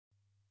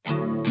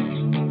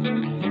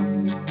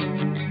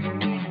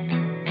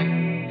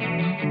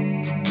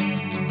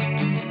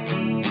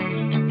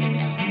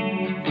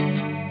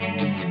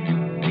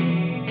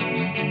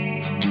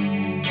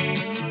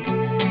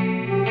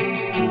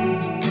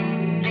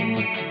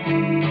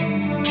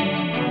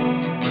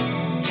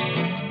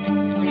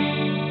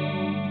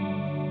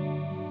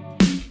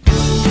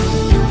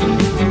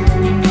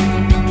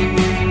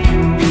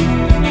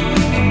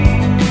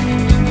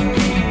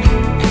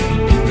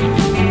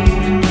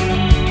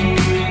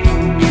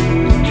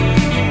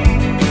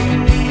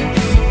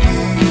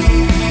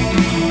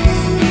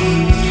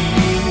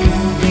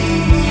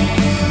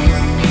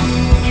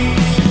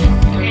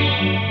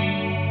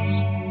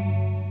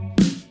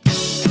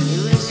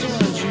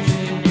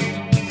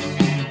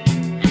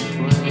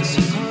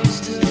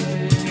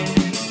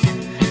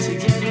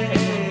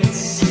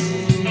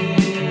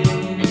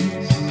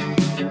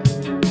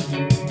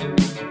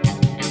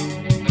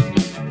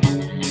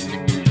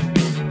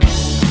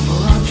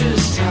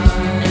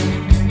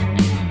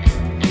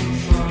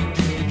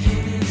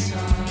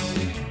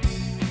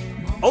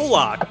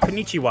Hola,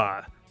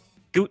 konnichiwa,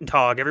 guten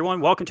tag, everyone.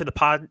 Welcome to the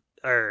pod.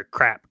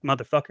 Crap,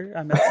 motherfucker,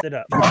 I messed it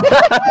up.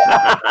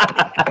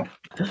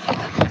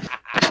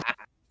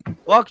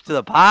 Welcome to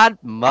the pod,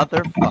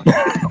 motherfucker.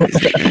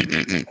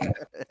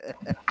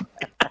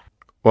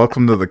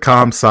 Welcome to the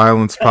Calm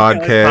Silence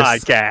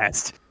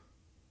podcast.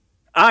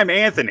 I'm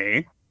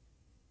Anthony.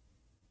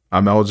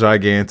 I'm El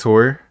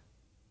Gigantor.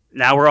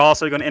 Now we're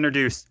also going to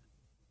introduce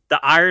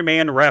the Iron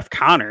Man ref,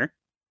 Connor.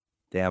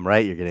 Damn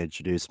right, you're going to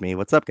introduce me.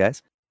 What's up,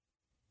 guys?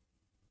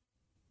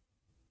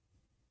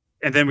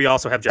 And then we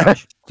also have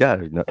Josh. Yeah,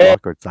 no,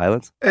 awkward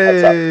silence.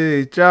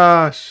 Hey,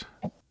 Josh.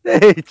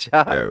 Hey,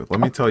 Josh. Yo, let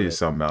me tell you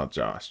something about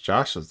Josh.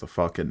 Josh is the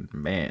fucking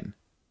man.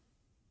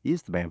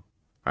 He's the man.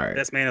 All right.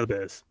 Best man of the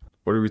biz.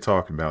 What are we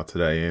talking about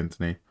today,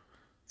 Anthony?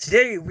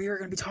 Today we are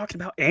going to be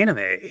talking about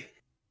anime.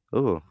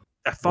 Ooh.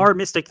 A far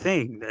mystic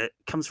thing that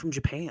comes from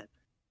Japan.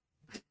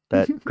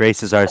 That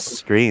graces our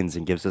screens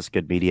and gives us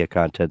good media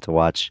content to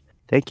watch.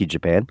 Thank you,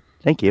 Japan.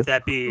 Thank you. Would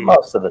that be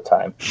most of the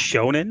time?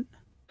 Shonen?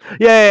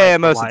 Yeah,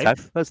 most of the time.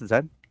 Most of the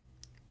time.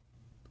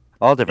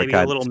 All different Maybe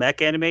kinds. a little mech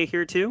anime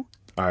here too.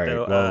 All right.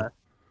 So, well,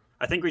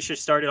 I think we should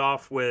start it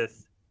off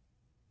with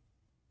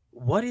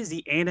what is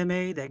the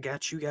anime that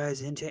got you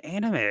guys into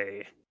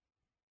anime?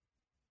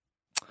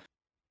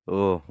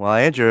 Oh, well,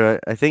 Andrew,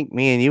 I think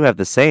me and you have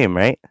the same,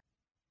 right?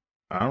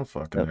 I don't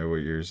fucking know what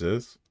yours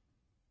is.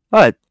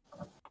 But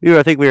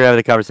I think we were having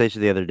a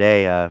conversation the other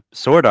day.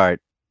 Sword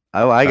art.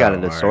 I got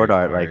into sword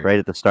art like right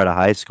at the start of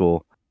high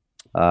school.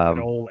 An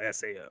old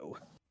SAO.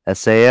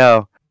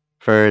 SAO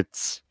for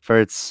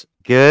its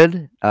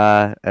good,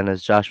 and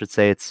as Josh would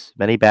say, it's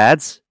many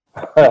bads.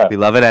 We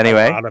love it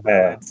anyway. A lot of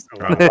bads.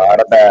 A lot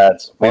of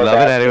bads. We More love it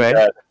bads than anyway.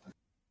 good.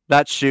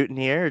 Not shooting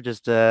here,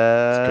 just It's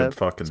a good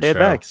fucking say it show.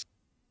 facts.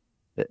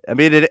 I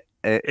mean, it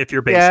If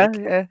you're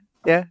basic.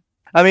 yeah.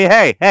 I mean,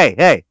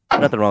 hey,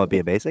 nothing wrong with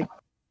being basic.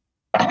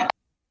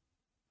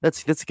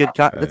 That's good.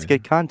 That's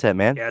good content,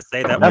 man. Yeah,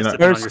 say that I mean, once I-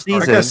 it's on your first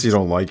smart. I season. guess you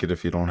don't like it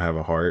if you don't have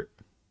a heart.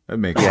 That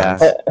makes Yeah.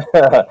 sense.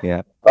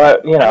 Yeah.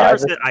 But you know, I I, never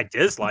just, said I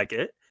dislike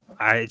it.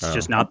 It's Oh.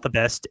 just not the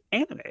best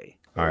anime.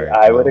 All right.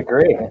 I would well,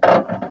 agree.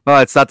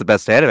 Well, it's not the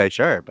best anime,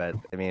 sure, but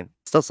I mean,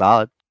 still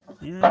solid.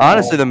 Yeah.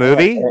 Honestly, that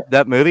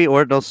movie,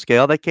 Ordinal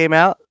Scale, that came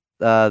out,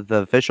 the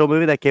official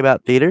movie that came out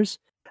in theaters,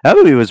 that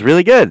movie was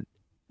really good.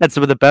 Had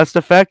some of the best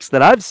effects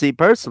that I've seen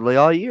personally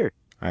all year.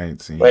 I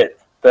ain't seen it. Wait,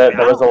 there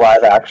was a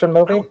live action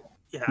movie.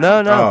 Yeah,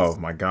 No. Oh,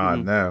 my God.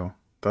 Mhm. No.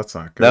 That's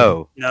not good.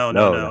 No.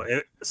 No.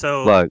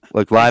 So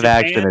Look, live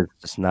Japan- action is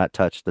just not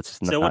touched. That's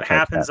just so not what touched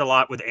happens that. a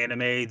lot with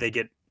anime, they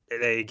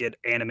get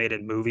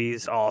animated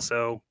movies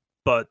also.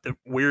 But the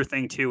weird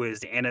thing too is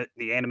the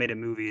animated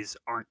movies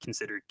aren't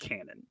considered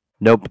canon.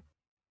 Nope.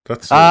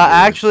 That's so weird.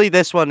 Actually,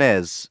 this one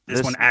is.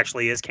 This one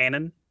actually is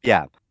canon.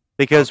 Yeah,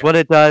 because Okay. what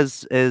it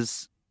does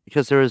is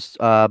because there was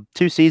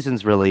 2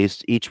 seasons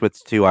released, each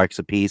with 2 arcs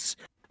apiece.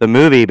 The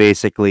movie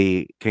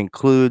basically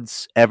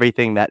concludes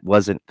everything that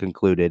wasn't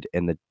concluded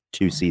in the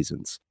 2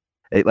 seasons.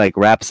 It like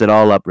wraps it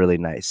all up really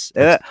nice.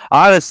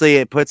 Honestly,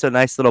 it puts a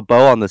nice little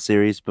bow on the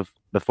series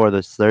before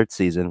the 3rd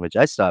season, which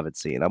I still haven't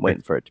seen. I'm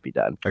waiting for it to be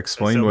done.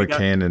 Explain So we what got-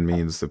 canon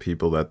means to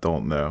people that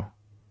don't know.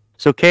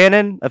 So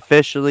canon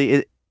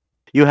officially,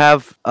 you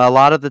have a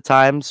lot of the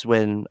times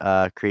when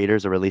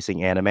creators are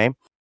releasing anime,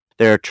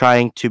 they're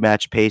trying to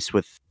match pace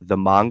with the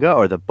manga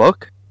or the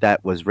book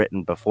that was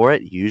written before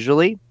it,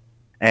 usually.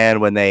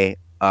 And when they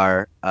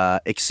are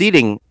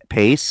exceeding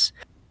pace,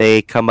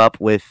 they come up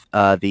with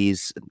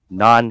these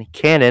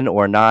non-canon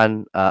or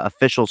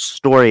non-official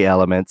story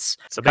elements.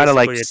 So Kinda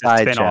like basically, it's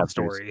side a spin-off chapters.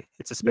 story.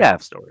 It's a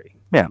spin-off story.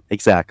 Yeah,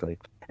 exactly.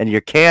 And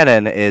your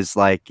canon is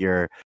like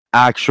your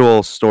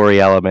actual story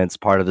elements,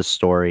 part of the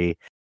story.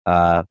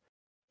 And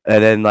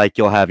then like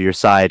you'll have your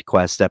side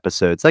quest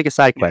episodes, like a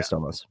side quest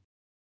almost.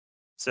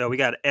 So we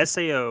got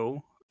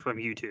SAO from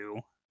you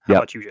two. How Yep.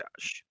 about you,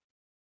 Josh?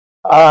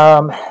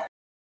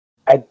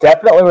 I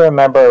definitely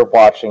remember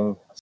watching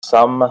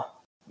some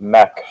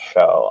mech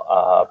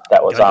show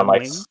that was on Gundam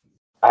like.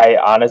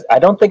 Wing? I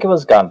don't think it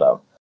was Gundam,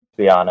 to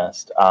be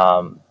honest.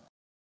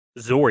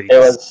 Zories. It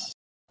was.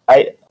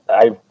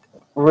 I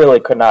really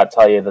could not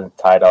tell you the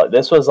title.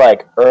 This was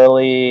like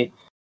early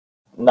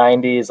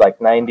 90s, like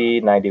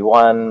 90,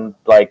 91,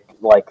 like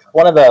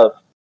one of the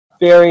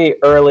very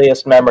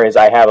earliest memories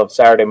I have of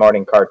Saturday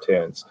morning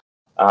cartoons.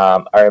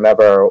 I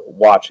remember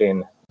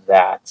watching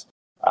that,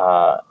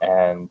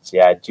 and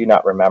yeah, I do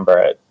not remember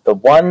it. The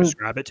one,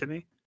 Describe it to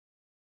me.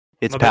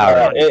 It's I'm a bit Power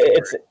bad.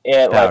 Rangers.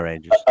 it's Power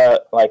Rangers.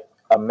 like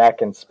a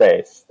mech in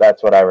space.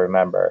 That's what I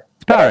remember.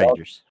 It's Power But I don't-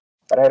 Rangers.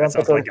 But I don't That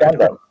think it sounds was like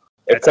Gundam. Gundam.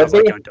 It That sounds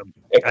could like be. Gundam.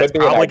 It That's could be.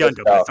 and probably I just Gundam.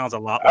 don't. That sounds a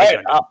lot All like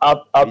right,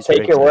 Gundam. I'll Easter take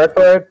eggs your in word it.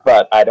 for it,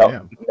 but I don't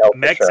Damn. know for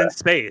Mechs sure. in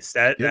space.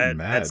 That's Getting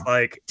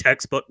like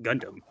textbook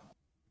Gundam.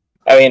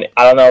 I mean,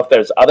 I don't know if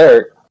there's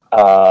other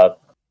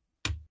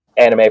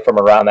anime from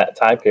around that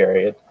time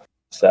period.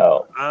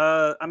 So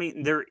I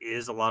mean, there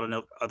is a lot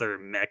of other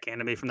mech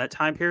anime from that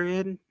time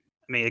period.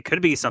 I mean, it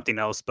could be something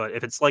else, but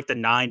if it's like the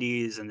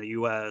 90s in the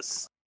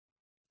US,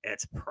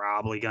 it's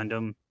probably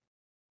Gundam.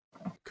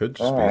 Could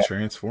just Alright. be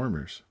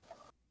Transformers.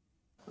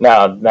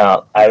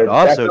 No. I It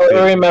also definitely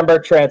could- remember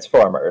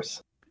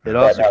Transformers. It But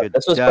also no, could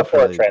this was before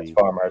definitely be,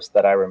 Transformers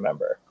that I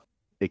remember.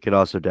 it could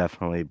also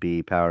definitely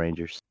be Power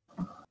Rangers.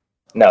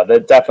 No,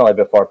 definitely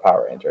before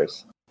Power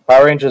Rangers.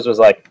 Power Rangers was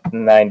like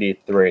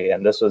 93,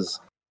 and this was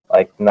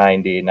like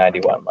 90,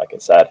 91, like I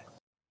said.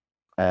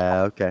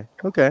 Okay.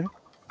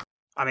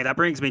 I mean, that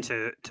brings me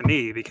to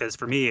me, because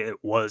for me it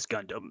was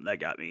Gundam that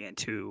got me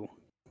into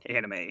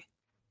anime,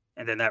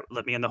 and then that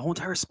led me in the whole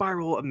entire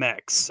spiral of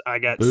mechs. I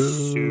got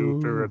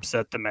super Boo.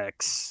 upset to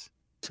mechs.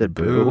 Said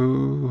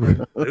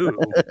boo. Boo. Ooh.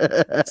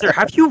 Sir,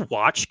 have you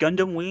watched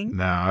Gundam Wing?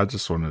 Nah, I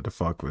just wanted to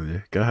fuck with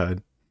you. Go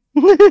ahead.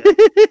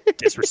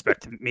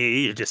 Disrespect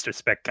me, you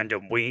disrespect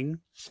Gundam Wing.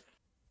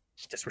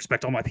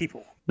 Disrespect all my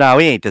people. No,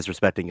 we ain't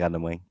disrespecting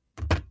Gundam Wing.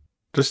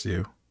 Just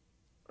you.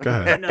 Go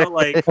You ahead. know,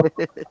 like,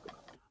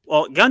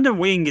 well, Gundam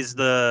Wing is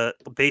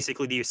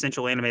basically the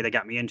essential anime that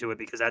got me into it,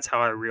 because that's how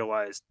I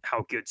realized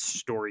how good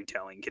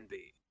storytelling can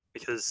be.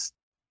 Because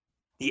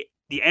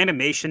the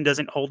animation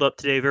doesn't hold up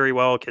today very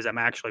well, because I'm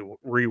actually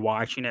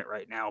rewatching it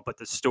right now, but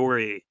the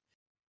story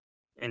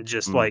and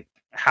just like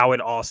how it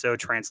also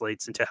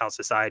translates into how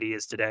society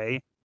is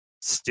today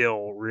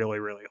still really,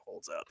 really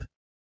holds up.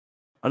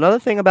 Another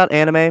thing about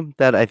anime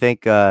that I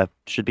think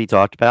should be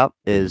talked about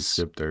You is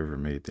skipped over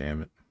me,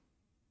 damn it.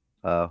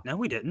 No,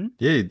 we didn't.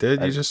 Yeah, you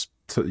did. I- You just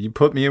you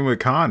put me in with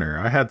Connor.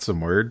 I had some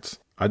words.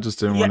 I just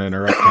didn't Yeah. want to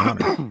interrupt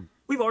Connor.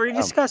 We've already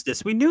discussed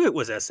this. We knew it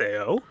was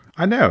SAO.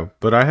 I know,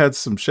 but I had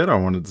some shit I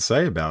wanted to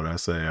say about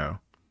SAO.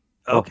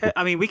 Okay,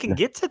 I mean, we can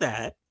get to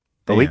that.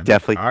 but we Damn.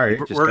 definitely All right.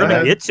 We're just going go to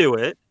ahead. get to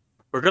it.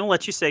 We're going to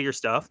let you say your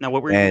stuff. Now,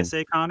 what were you going to And-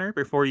 say, Connor,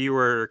 before you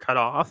were cut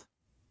off?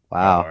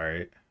 wow. All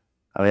right.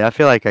 I mean, I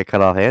feel like I cut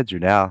off Andrew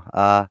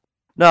now.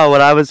 No, what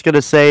I was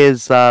gonna say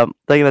is thing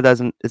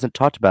that isn't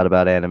talked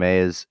about anime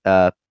is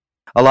a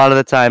lot of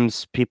the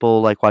times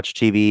people like watch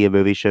TV and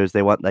movie shows.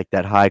 They want like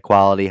that high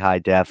quality, high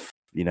def,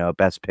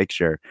 best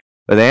picture.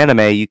 With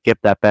anime, you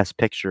get that best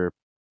picture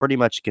pretty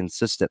much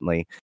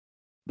consistently,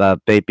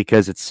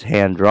 because it's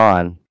hand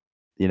drawn.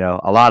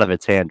 A lot of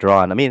it's hand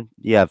drawn. I mean,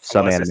 you have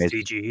some Unless animes,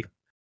 it's CG.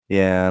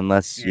 yeah,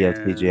 unless you have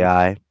Yeah.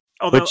 CGI.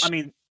 Although, Which- I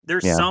mean,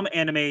 there's yeah. some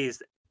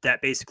animes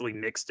that basically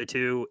mix the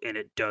two, and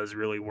it does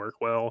really work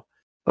well.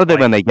 Well, then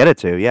Like- when they get it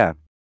to, yeah.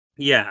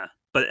 Yeah,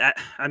 but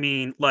I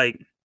mean, like,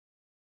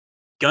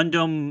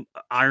 Gundam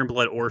Iron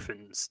Blood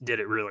Orphans did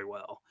it really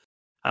well.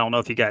 I don't know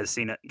if you guys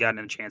gotten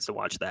a chance to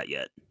watch that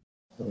yet.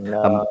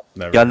 No.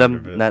 Never heard of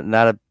Gundam, it.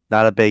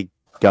 not a big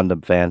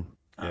Gundam fan.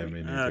 Yeah,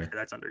 me neither. Okay,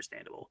 that's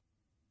understandable.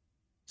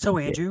 So,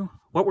 Andrew,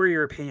 what were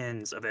your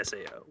opinions of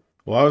SAO?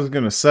 Well, I was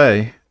gonna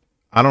say,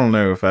 I don't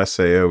know if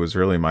SAO was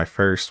really my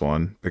first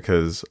one,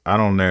 because I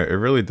don't know. It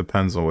really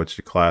depends on what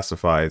you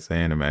classify as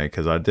anime.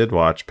 Because I did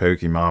watch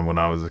Pokemon when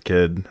I was a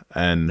kid,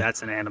 and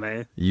That's an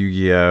anime.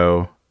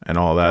 Yu-Gi-Oh and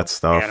all that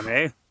stuff.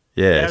 Anime.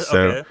 Yeah, so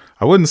okay.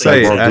 I wouldn't So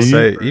say Dragon Ball Z?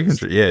 SA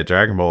even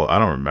Dragon Ball. I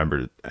don't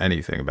remember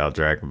anything about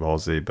Dragon Ball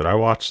Z, but I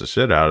watched the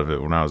shit out of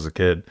it when I was a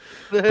kid.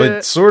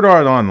 But Sword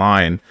Art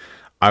Online,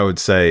 I would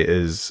say,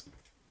 is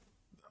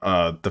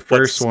the What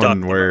first stuck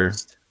one the where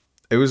most?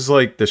 it was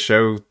like the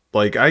show.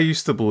 Like, I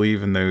used to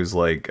believe in those,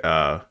 like,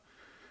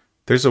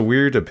 there's a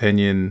weird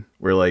opinion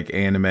where like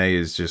anime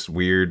is just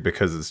weird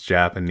because it's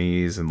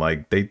Japanese, and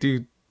like they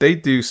do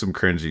some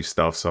cringy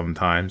stuff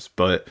sometimes,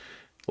 but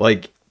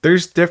like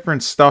there's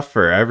different stuff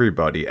for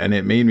everybody. And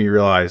it made me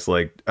realize,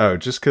 like, oh,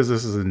 just because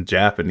this is in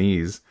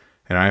Japanese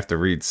and I have to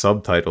read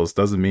subtitles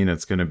doesn't mean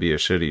it's going to be a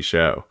shitty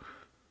show.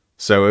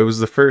 So it was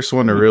the first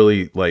one to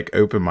really like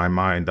open my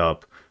mind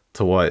up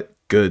to what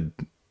good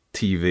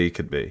TV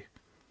could be.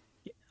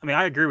 I mean,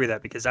 I agree with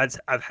that, because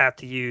I've had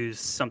to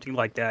use something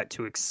like that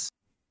to explain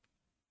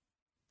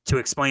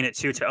it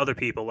to other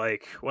people.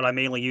 Like, what I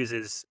mainly use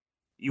is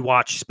you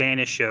watch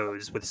Spanish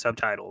shows with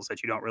subtitles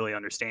that you don't really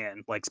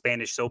understand, like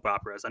Spanish soap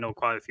operas. I know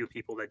quite a few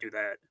people that do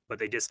that, but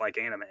they dislike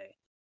anime,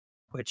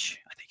 which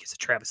I think is a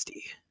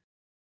travesty.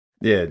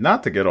 Yeah,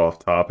 not to get off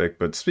topic,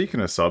 but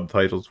speaking of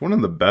subtitles, one of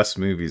the best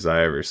movies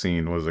I ever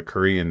seen was a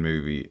Korean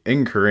movie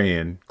in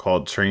Korean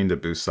called Train to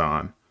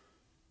Busan.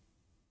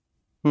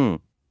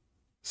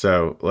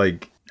 So,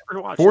 like,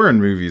 Never watched it. foreign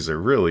movies are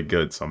really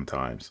good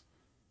sometimes.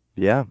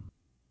 Yeah,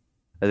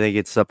 I think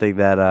it's something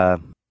that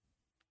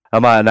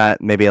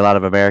not maybe a lot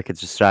of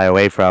Americans just shy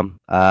away from.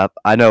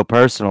 I know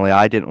personally,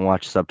 I didn't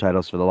watch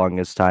subtitles for the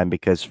longest time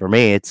because for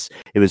me, it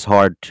was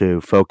hard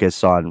to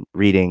focus on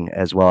reading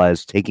as well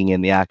as taking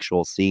in the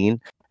actual scene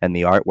and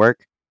the artwork.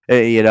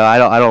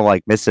 I don't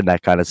like missing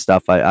that kind of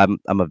stuff. A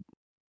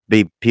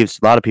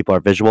lot of people are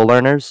visual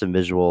learners and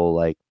visual,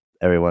 like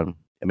everyone.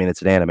 I mean,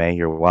 it's an anime.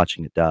 You're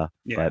watching it, duh.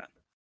 Yeah.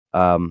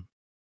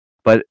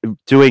 But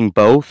doing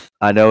both,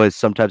 I know, is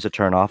sometimes a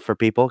turn off for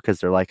people because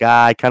they're like,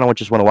 I kind of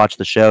just want to watch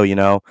the show,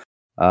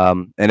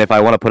 And if I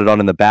want to put it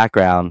on in the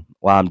background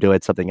while I'm doing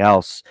something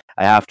else,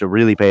 I have to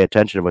really pay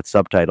attention with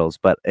subtitles.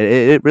 But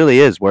it really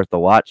is worth the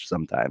watch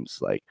sometimes.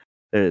 Like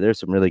there's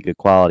some really good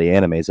quality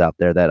animes out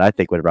there that I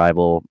think would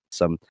rival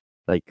some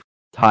like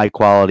high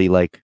quality,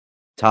 like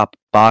top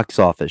box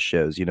office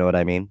shows. You know what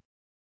I mean?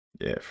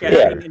 Yeah, for Yeah,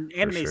 Yeah. I mean,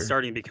 anime is sure.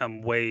 starting to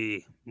become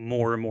way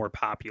more and more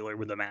popular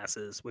with the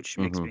masses, which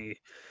makes Mhm. me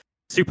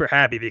super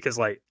happy because,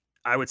 like,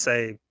 I would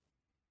say,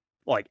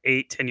 like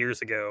 8, 10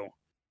 years ago,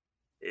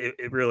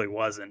 it really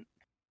wasn't.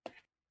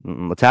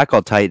 Attack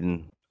on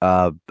Titan.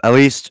 At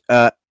least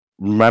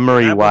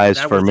memory wise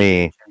That for was a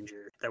game me,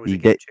 changer. That was a you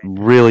game get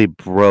changer. really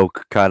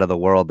broke kind of the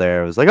world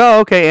there. It was like, oh,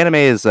 okay, anime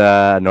is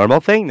a normal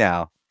thing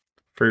now.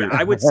 Yeah, For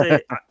I would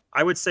say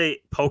I would say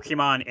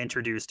Pokemon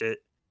introduced it.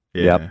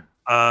 yeah,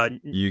 Uh,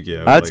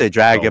 Yu-Gi-Oh. I would say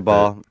Dragon helped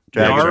Ball. it.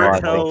 Dragon Ball, I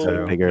think, Naruto is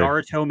a bigger.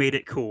 Naruto made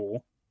it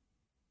cool,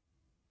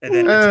 and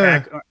then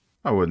Eh,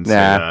 I wouldn't say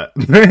Nah.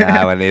 that.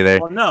 I wouldn't either.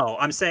 Well, no,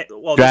 I'm saying this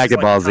is Dragon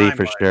like Ball the Z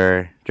for timeline.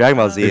 sure. Dragon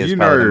Ball Z If is you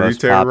probably the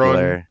most Naruto run,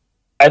 popular.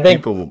 I think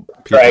people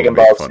Dragon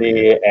make Ball fun of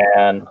you. Z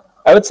and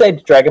I would say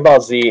Dragon Ball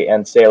Z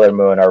and Sailor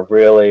Moon are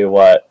really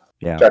what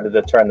Yeah. started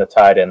to turn the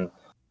tide in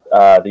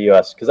the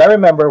U.S. Because I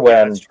remember Yeah,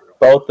 when that's true.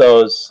 both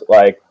those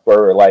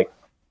were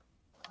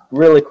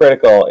really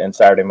critical in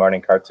Saturday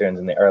morning cartoons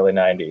in the early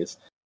 '90s.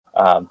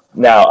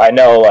 Now I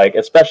know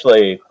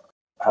especially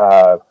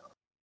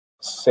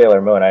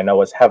Sailor Moon I know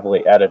was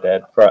heavily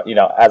edited for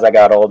as I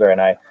got older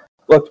and I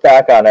looked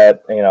back on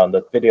it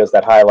the videos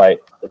that highlight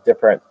the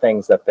different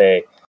things that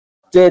they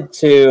did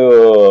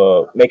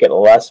to make it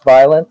less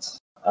violent.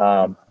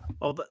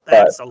 Well,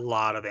 that's a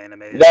lot of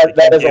anime.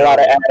 That is a lot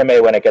of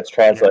anime when it gets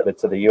translated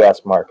to the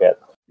U.S. market.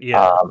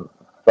 Yeah,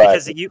 But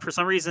because for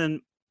some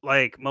reason,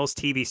 like most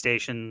TV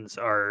stations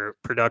or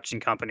production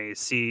companies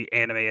see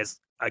anime as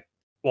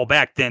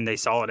back then they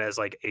saw it as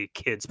like a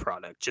kid's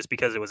product just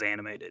because it was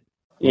animated.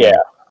 yeah,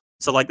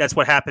 So like that's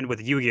what happened with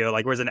Yu-Gi-Oh!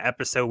 Like there's an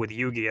episode with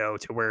Yu-Gi-Oh!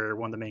 To where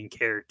one of the main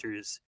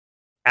characters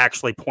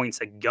actually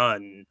points a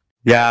gun.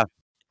 Yeah.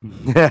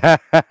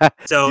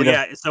 So You know-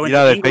 yeah, so in you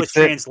know the they English fixed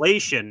it?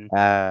 translation,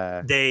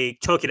 Uh, they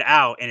took it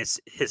out and it's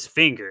his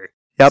finger.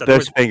 yep, So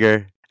there's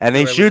finger, and so he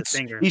it was his shoots.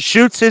 finger. He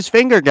shoots his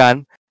finger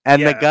gun,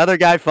 and the Yeah. other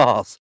guy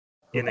falls.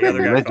 And the other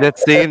guy Legit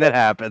falls. scene that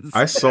happens.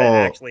 I That saw.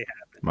 actually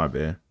happened. My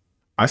bad.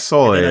 I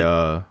saw And then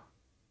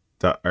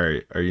all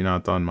right, are you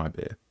not done? My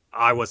bad.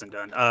 I wasn't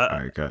done. All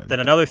right, go ahead. Then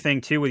another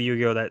thing too with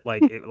Yu-Gi-Oh that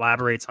like it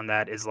elaborates on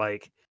that is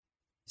like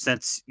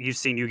since you've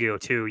seen Yu-Gi-Oh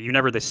too, you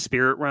remember the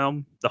spirit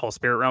realm, the whole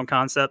spirit realm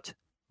concept.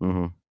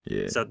 hmm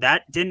Yeah. So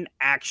that didn't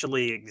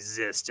actually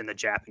exist in the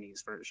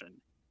Japanese version.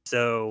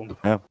 So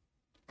Yeah.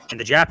 in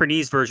the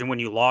Japanese version, when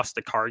you lost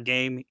the card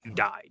game, you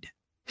died.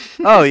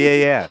 Oh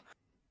yeah.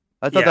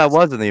 I thought Yeah, that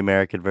was in the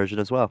American version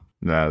as well.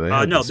 No, they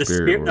had no, the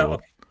spirit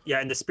world. Yeah,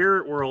 in the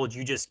spirit world,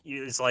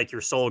 it's like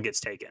your soul gets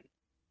taken.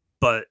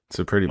 But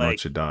So pretty like-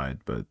 much it died,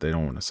 but they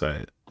don't want to say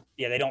it.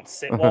 yeah, they don't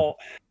say. Well,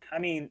 I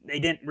mean, they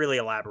didn't really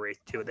elaborate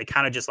to it. They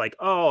kind of just like,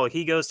 oh,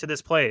 he goes to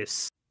this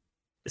place.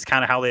 It's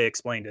kind of how they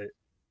explained it.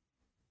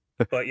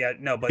 But yeah,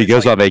 no, but He it's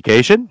goes like- on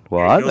vacation.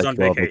 Well, Yeah, he I'd goes like on to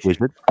go on vacation.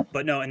 vacation.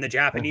 But no, in the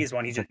Japanese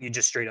one, you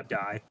just straight up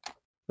die.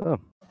 Oh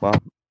well.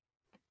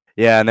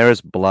 Yeah, and there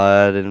was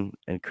blood and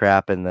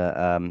crap in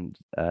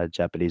the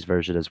Japanese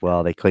version as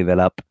well. They cleaned that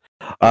up.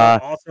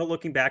 Also,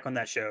 looking back on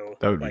that show,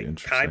 That would be like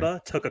interesting.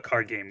 Kaiba took a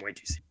card game way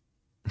too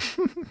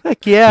soon.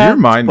 Heck yeah. You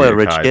remind me What a of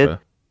rich Kaiba. kid.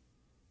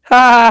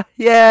 Ha!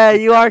 Yeah,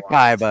 you are What?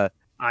 Kaiba.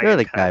 I You're am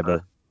the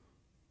Kaiba.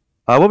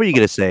 What were you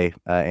gonna say,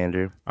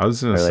 Andrew? I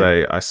was gonna Really?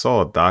 say I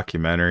saw a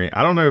documentary.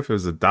 I don't know if it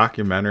was a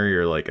documentary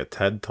or like a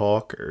TED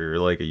talk or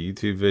like a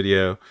YouTube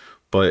video,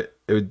 but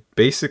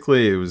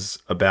it was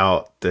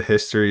about the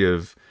history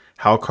of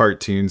how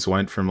cartoons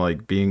went from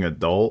like being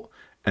adult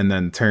and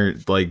then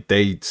turned like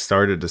they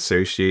started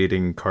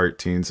associating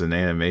cartoons and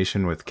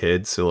animation with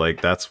kids. So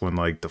like that's when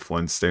like the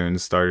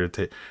Flintstones started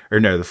to, or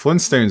no, the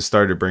Flintstones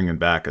started bringing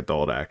back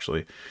adult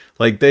actually.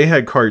 Like they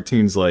had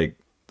cartoons like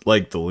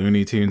the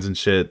Looney Tunes and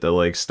shit that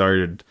like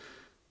started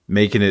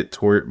making it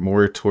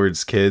more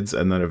towards kids,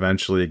 and then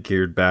eventually it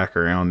geared back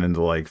around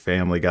into like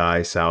Family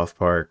Guy, South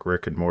Park,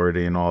 Rick and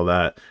Morty, and all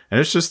that. And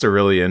it's just a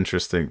really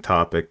interesting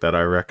topic that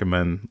I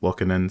recommend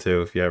looking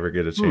into if you ever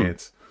get a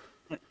chance.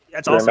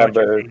 That's I also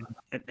remember- interesting.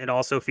 It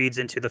also feeds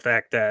into the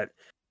fact that,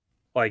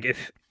 like,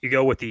 if you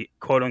go with the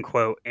quote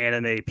unquote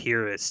anime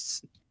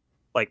purists,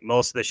 like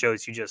most of the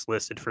shows you just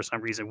listed for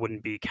some reason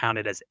wouldn't be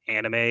counted as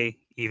anime,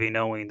 even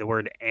knowing the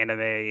word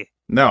anime.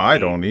 No, I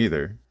don't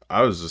either.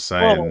 I was just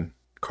saying Well,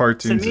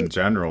 cartoons to me- in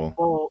general.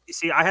 Well, you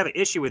see, I have an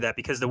issue with that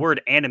because the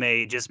word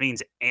anime just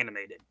means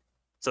animated.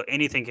 So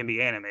anything can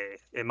be anime,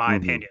 in my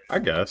Mhm. opinion. I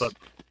guess.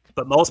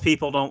 But most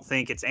people don't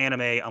think it's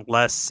anime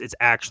unless it's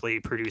actually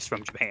produced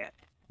from Japan.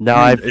 No, Hmm,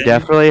 I've it-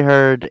 definitely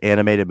heard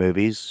animated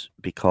movies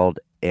be called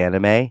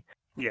anime,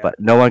 Yeah. but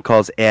no one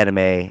calls anime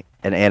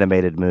an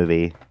animated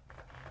movie.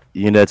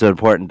 You know, it's an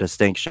important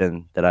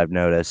distinction that I've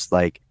noticed.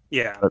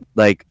 Yeah.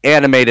 Like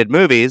animated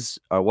movies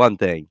are one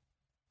thing.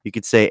 You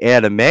could say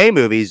anime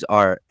movies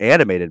are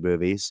animated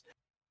movies,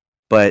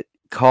 but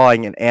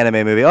calling an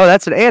anime movie, oh,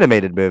 that's an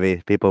animated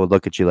movie, people would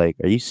look at you like,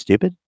 are you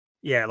stupid?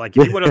 Yeah, like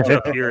if you went up to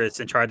a purist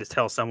and tried to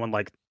tell someone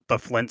like the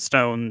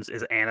Flintstones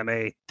is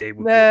anime, they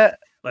would Nah.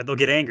 like they'll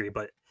get angry.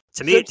 But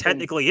to me, it Simpsons.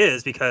 technically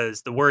is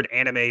because the word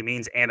anime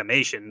means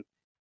animation,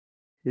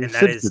 And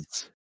that is-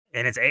 Simpsons.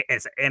 and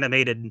it's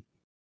animated.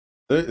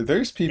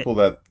 There's people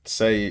that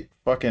say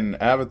fucking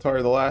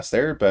Avatar: The Last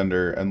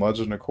Airbender and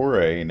Legend of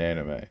Korra ain't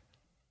anime,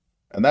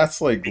 and that's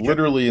like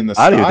literally in the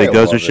I don't even think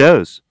style those are of it.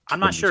 shows. I'm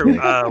not I'm just sure.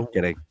 kidding.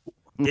 Kidding.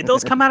 Did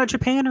those come out of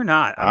Japan or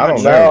not? I don't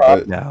sure. know, No,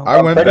 but No.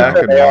 I went pretty back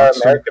sure and they are watched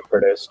them. American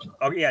produced.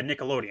 Oh yeah,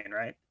 Nickelodeon,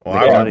 right? Well,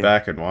 I went Nickelodeon.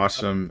 back and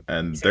watched them,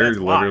 and See, they're that's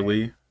why.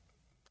 literally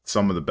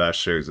some of the best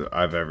shows that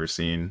I've ever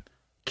seen.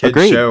 Kids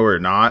Agreed. show or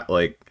not,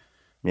 like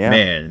Yeah.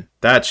 man,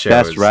 that show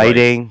Best is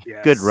writing,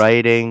 Yes. good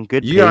writing,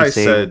 good Like, you guys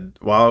pacing. said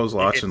while I was It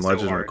watching hits so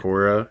Legend hard. of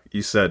Korra,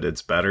 you said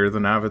it's better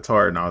than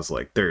Avatar, and I was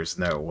like, "There's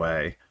no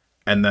way."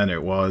 And then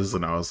it was,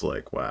 and I was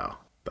like, "Wow,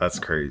 that's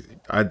crazy."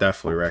 I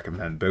definitely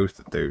recommend both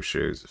of those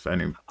shows if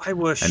any. I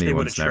wish they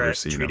would have Anyone's never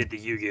seen treated the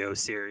Yu-Gi-Oh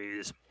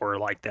series more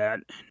like that.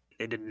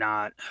 They did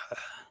not.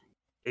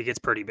 It gets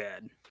pretty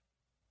bad,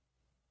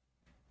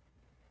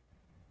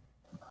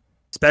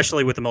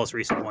 especially with the most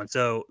recent one.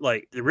 So,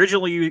 like the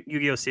original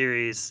Yu-Gi-Oh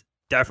series,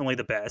 definitely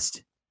the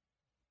best.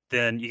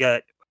 Then you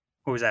got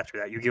what was after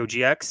that? Yu-Gi-Oh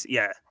GX,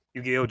 yeah,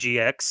 Yu-Gi-Oh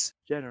GX,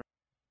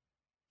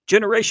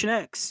 Generation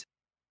X.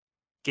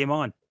 Game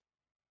on,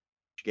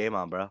 Game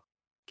on, bro.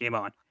 game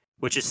on.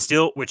 Which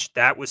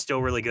that was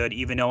still really good,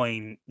 even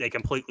knowing they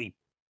completely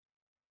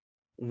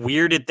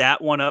weirded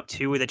that one up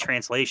too with the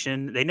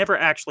translation. They never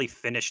actually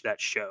finished that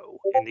show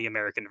in the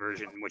American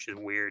version, which is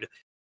weird.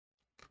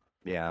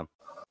 Yeah.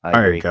 I All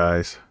agree. right,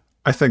 guys,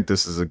 I think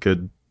this is a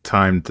good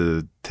time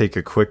to take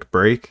a quick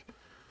break.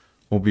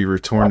 We'll be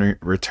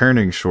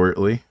returning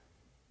shortly.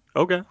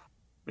 Okay,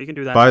 we can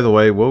do that. By the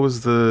way, what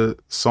was the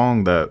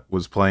song that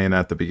was playing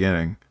at the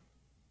beginning?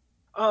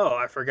 Oh,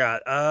 I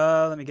forgot.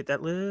 Let me get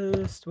that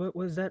list. What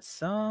was that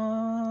song?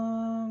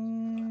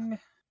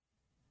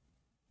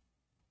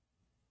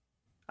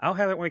 I'll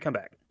have it when we come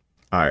back.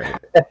 All right,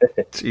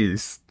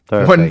 jeez,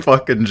 Perfect. one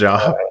fucking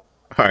job.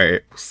 All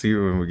right, we'll see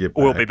you when we get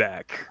back. We'll be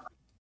back.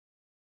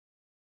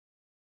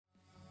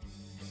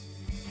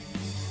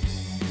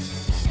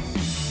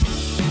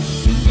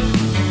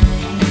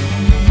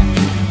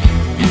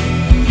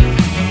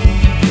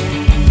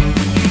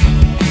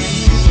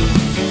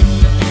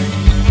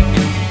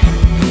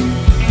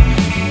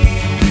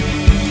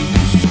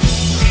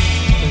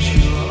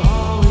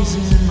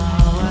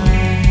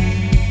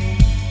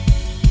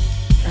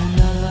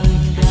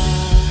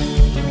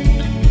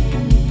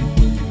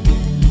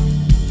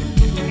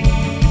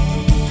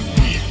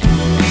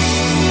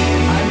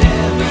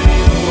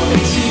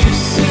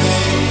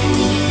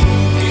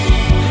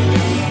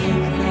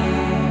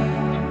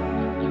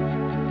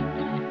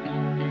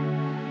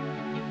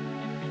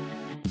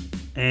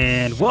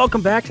 And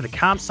welcome back to the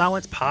Calm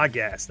Silence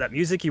Podcast. That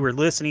music you were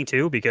listening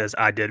to, because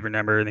I did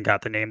remember and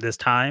got the name this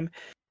time,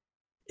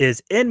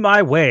 is In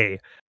My Way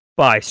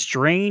by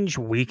Strange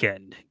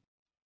Weekend.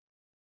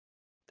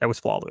 That was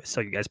flawless. So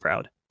you guys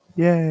proud?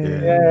 Yay. Yeah,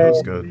 that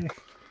was good.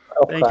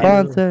 Thank you.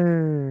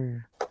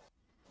 Sponsor.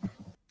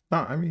 No,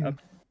 I mean, Okay.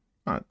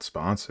 not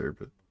sponsor,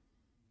 but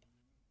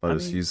let I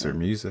us mean, use their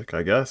music,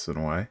 I guess, in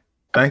a way.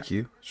 Thank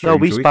you. No,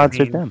 Strange we Weekend.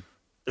 sponsored them.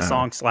 The Oh.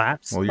 song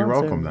slaps. Well, you're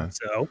welcome then.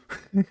 So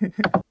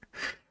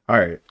All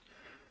right.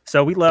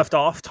 we left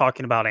off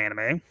talking about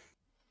anime.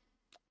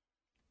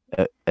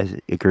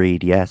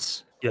 Agreed,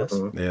 yes. Yes.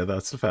 Mhm. Yeah,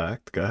 that's a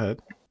fact. Go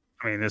ahead.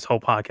 I mean, this whole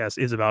podcast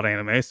is about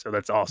anime, so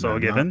that's also No, a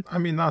given.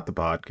 not the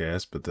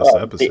podcast, but this Oh,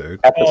 the episode.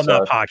 Oh, episode.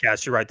 not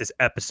podcast. You're right. This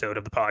episode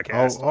of the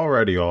podcast.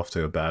 Already off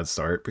to a bad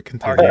start, but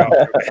continue. Already off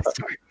to a bad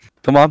start.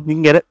 Come on, you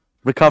can get it.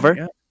 Recover.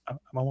 Yeah, I'm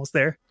almost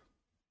there.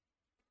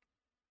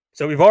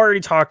 So we've already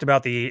talked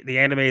about the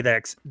anime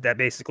that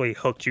basically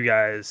hooked you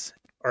guys,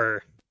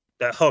 or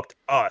that hooked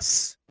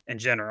us in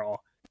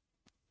general.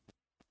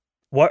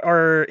 What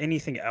are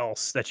anything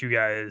else that you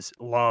guys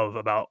love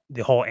about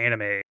the whole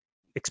anime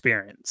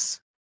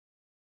experience?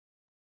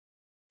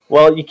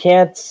 Well, you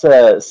can't say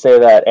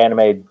that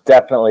anime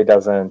definitely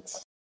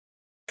doesn't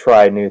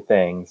try new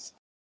things.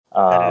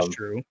 That is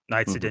true.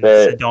 Knights of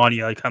the-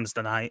 Sidonia comes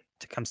to mind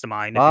if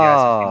you guys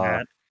have seen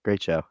that.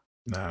 Great show.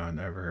 No, I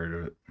never heard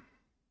of it.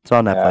 It's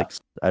on Yeah. Netflix.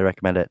 I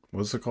recommend it.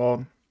 What's it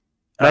called?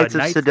 Knights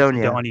of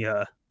Sidonia.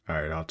 All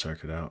right, I'll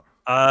check it out.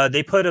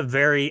 They put a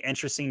very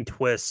interesting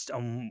twist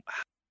on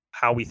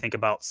how we think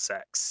about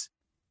sex,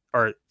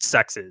 or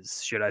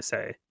sexes, should I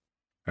say?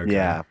 Okay.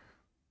 Yeah.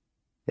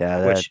 Yeah,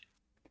 that Which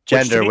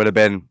gender to me- would have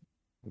been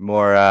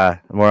more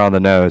on the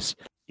nose.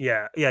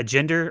 yeah,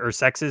 gender or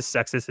sexes.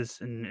 Sexes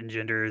and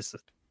gender is the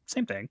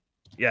same thing.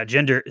 Yeah,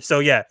 gender. So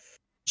yeah,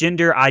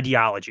 gender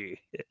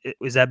ideology.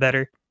 Was that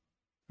better?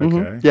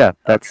 Mhm. Okay. Yeah,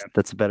 that's Okay.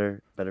 a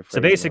better So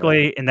phrase.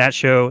 basically, in that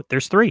show,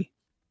 there's 3,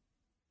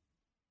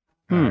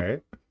 All Hmm.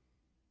 right.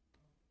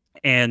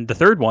 and the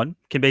third one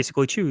can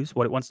basically choose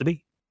what it wants to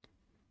be,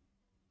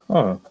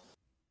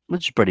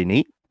 which is pretty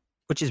neat.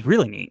 which is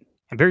really neat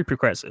and very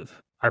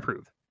progressive. I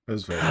approve. That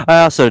was very.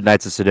 I also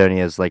Knights of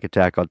Sidonia is like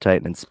Attack on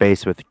Titan in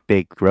space with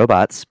big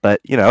robots,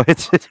 but you know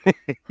it's All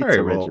right.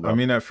 original. Well, I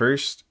mean, at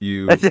first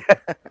you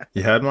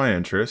had my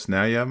interest.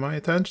 Now you have my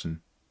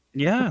attention.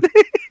 Yeah.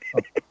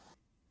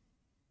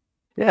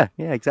 yeah,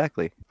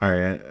 exactly. All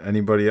right.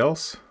 Anybody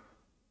else?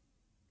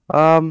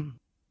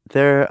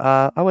 There,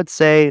 I would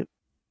say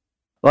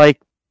like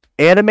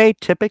anime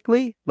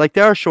typically, like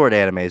there are short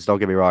animes, don't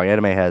get me wrong.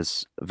 Anime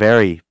has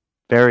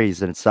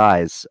varies in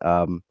size.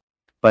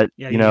 But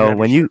Yeah, you do know, have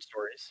when your you short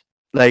stories.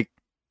 like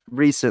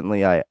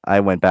recently I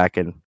went back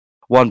and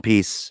One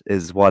Piece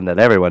is one that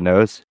everyone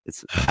knows.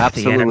 It's The anime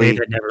absolutely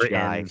that never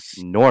ends.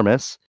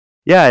 ginormous.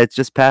 Yeah, it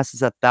just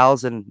passes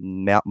 1,000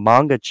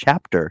 manga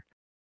chapter.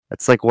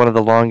 That's like one of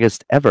the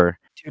longest ever.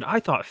 Dude, I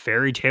thought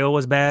Fairy Tail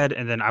was bad,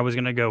 and then I was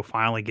gonna go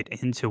finally get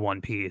into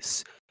One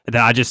Piece, and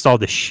then I just saw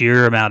the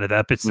sheer amount of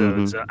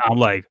episodes. I'm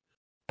like,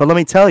 But let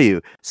me tell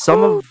you, some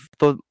Woo!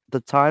 of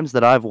the times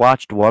that I've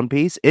watched One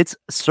Piece, it's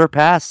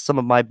surpassed some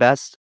of my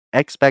best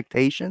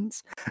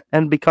expectations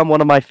and become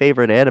one of my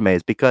favorite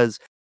animes because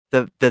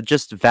the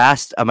just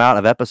vast amount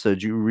of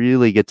episodes you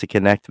really get to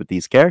connect with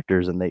these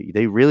characters and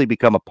they really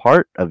become a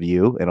part of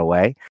you in a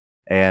way.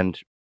 And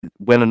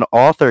when an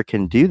author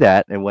can do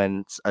that and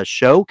when a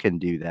show can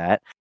do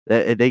that,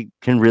 they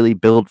can really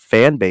build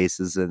fan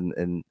bases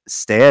and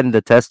stand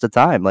the test of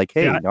time. Like,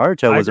 hey, yeah,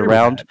 Naruto I was agree with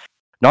around.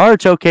 that.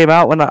 Naruto came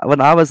out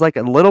when I was like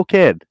a little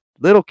kid.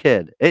 Little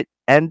kid. It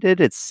ended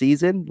its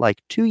season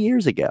like 2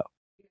 years ago.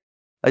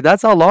 Like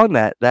that's how long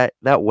that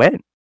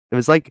went. It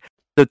was like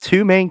the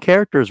two main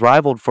characters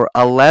rivaled for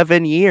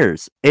 11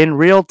 years in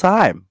real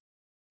time.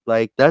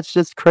 Like that's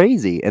just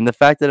crazy. And the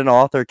fact that an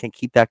author can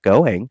keep that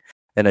going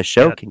and a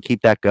show Yeah. can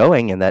keep that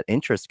going and that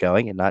interest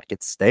going and not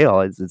get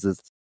stale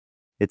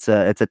it's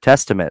a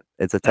testament.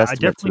 It's a Yeah, I testament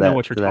to definitely that. know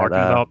what you're to that, talking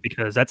about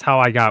because that's how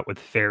I got with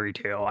Fairy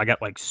Tail. I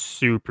got like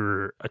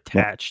super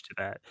attached to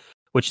that,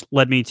 which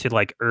led me to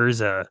like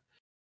Urza,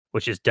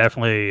 which is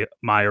definitely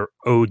my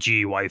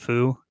OG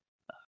waifu.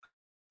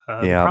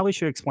 Yeah. Probably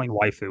should explain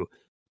waifu.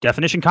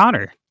 Definition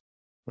Connor.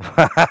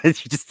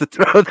 Just to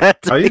throw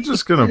that. To Are you me.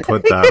 just gonna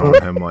put that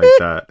on him like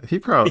that? He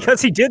probably.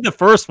 Because he did the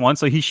first one,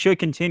 so he should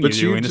continue But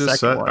you doing the just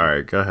second said. one. All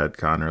right, go ahead,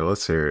 Connor.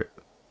 Let's hear it.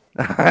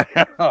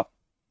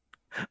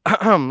 Let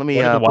me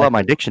What is the pull out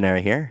my waifu?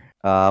 dictionary here.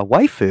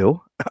 Waifu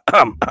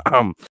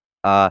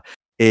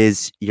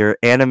is your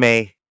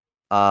anime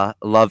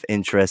love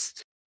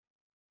interest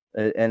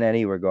in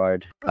any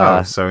regard.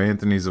 Oh, so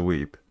Anthony's a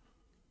weep.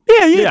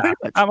 Yeah, Yeah, pretty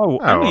much. I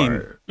Oh, mean,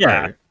 alright, yeah.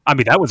 alright. I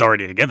mean, that was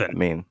already a I given.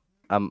 mean,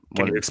 I'm.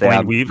 Can you wanted to say explain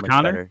I'm weeb, much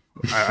Connor?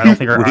 better. I don't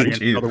think our Weeb.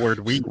 audience know the word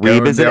weeb.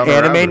 Weeb is an Going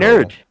down a anime rabbit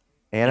hole. nerd.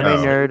 Anime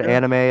Oh. nerd,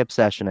 anime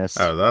obsessionist.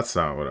 Oh, that's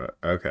not what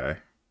I. Okay.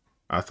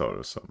 I thought it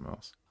was something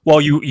else.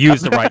 Well, you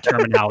used the right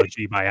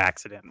terminology by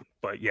accident,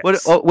 but yes. What?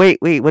 Oh, wait.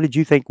 What did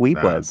you think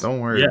weeb Nah, was? don't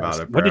worry Yes. about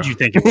it, bro. What did you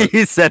think it was?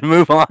 You said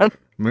move on.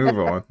 Move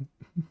on.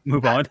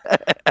 Move on.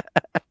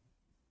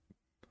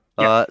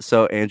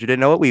 So Andrew didn't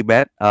know what we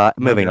meant.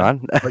 Moving Okay.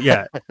 on. But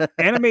yeah,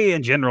 anime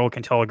in general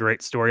can tell a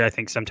great story. I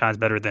think sometimes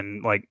better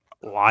than like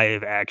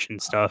live action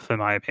stuff, in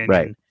my opinion.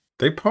 Right.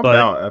 They pump But-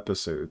 out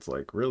episodes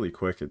like really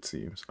quick, it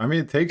seems. I mean,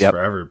 it takes Yep.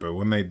 forever, but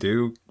when they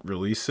do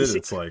release You it, see-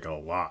 it's like a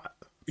lot.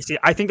 You see,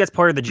 I think that's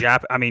part of the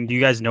I mean, do you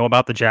guys know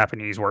about the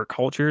Japanese work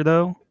culture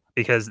though?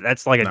 Because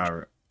that's like a Nah,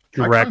 I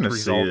direct kind of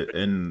see result. it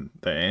in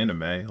the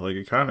anime. Like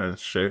it kind of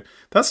show.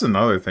 That's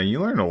another thing. You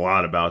learn a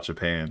lot about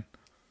Japan.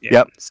 Yeah,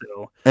 Yep.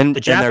 So and The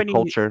their Japanese-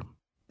 culture.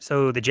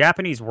 So the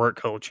Japanese work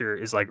culture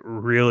is like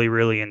really,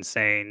 really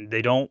insane.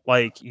 They don't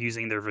like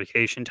using their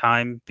vacation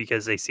time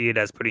because they see it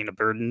as putting a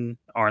burden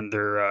on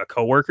their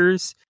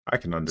coworkers. I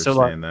can So,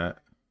 understand that.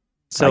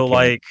 So, can't.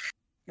 like,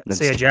 That's-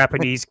 say a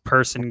Japanese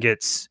person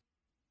gets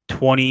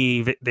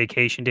 20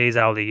 vacation days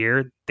out of the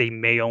year, they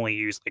may only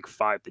use like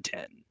 5 to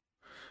 10.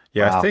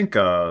 Yeah, Wow. I think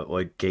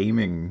like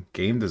game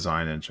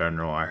design in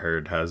general, I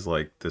heard has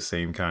like the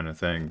same kind of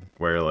thing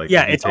where like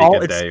Yeah, if you it's take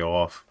all- a it's- day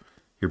off,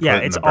 you're Yeah,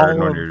 putting it's the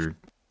burden all on of your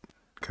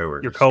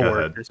coworkers. Your Go ahead.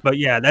 coworkers. But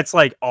yeah, that's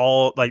like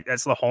all like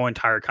that's the whole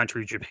entire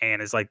country of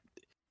Japan is like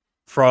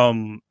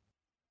from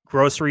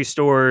grocery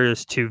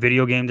stores to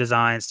video game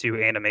designs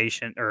to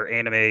animation or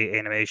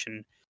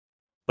animation.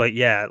 But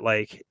yeah,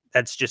 like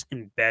that's just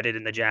embedded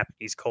in the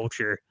Japanese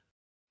culture.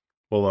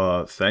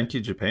 Well, thank you,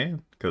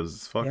 Japan, because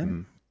it's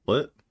fucking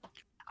lit.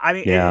 I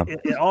mean, Yeah.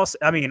 it also.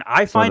 I mean,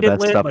 I Some of find the it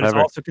best lit, stuff but it's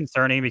ever. also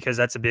concerning because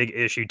that's a big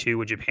issue too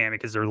with Japan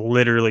because they're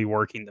literally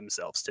working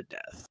themselves to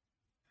death.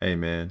 Hey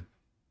man,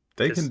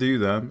 they can Just- do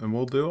them, and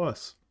we'll do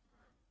us.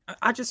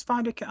 I just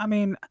find it. I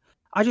mean,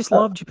 I just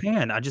love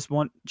Japan. I just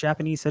want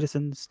Japanese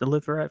citizens to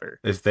live forever.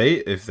 If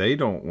they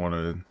don't want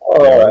to do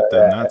Oh, it,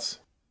 then yeah.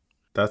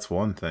 that's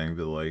one thing.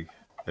 But like,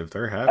 if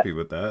they're happy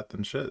with that,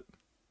 then shit.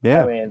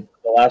 Yeah. I mean,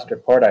 the last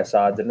report I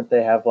saw, didn't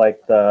they have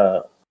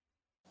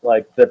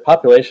their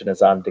population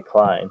is on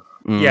decline?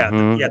 Yeah,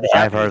 Mhm. the I've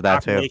Japanese heard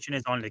that too. population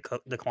is on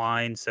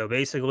decline. So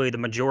basically, the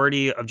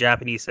majority of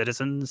Japanese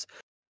citizens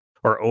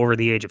are over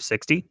the age of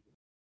 60.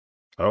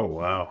 Oh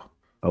wow.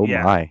 Oh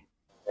yeah. my.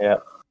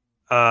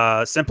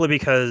 Simply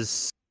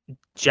because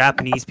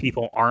Japanese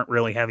people aren't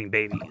really having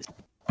babies.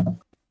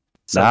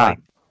 So Nah, like,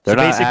 They're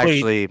so not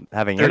basically, actually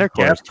having their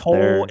intercourse. death toll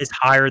Their is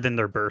higher than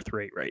their birth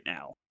rate right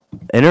now.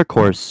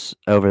 intercourse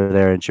over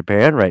there in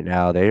Japan right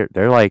now, they're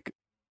like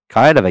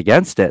kind of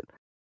against it.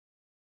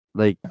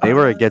 Like they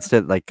were against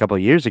it like a couple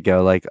of years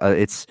ago. Like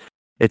it's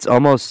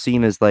almost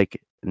seen as like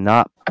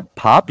not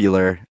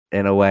popular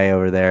in a way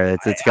over there.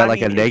 It's got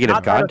like a it's negative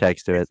not that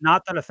context to it. It's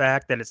not that the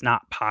fact that it's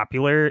not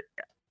popular.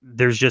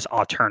 There's just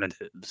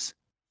alternatives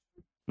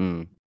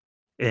Hmm.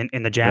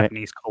 in the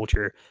Japanese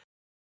culture.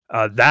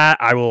 That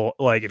I will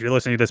like. If you're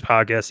listening to this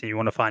podcast and you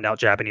want to find out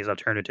Japanese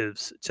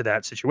alternatives to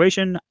that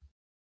situation,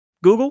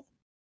 Google.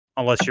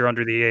 Unless you're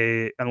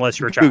unless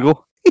you're a child.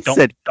 Google. He Don't-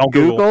 said don't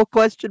Google, Google.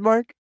 question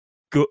mark.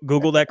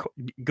 Google that.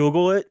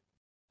 Google it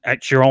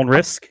at your own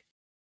risk.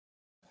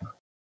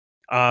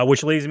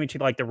 Which leads me to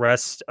like the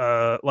rest.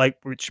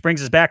 Which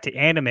brings us back to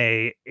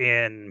anime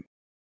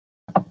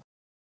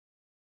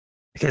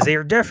because they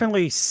are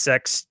definitely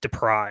sex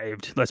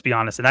deprived. Let's be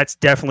honest, and that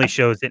definitely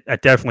shows in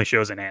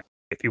anime.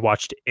 If you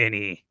watched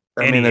any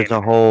There's a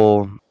anime.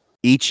 whole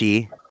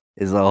Ichi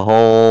is a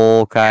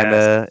whole kind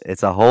of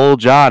it's a whole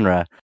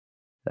genre.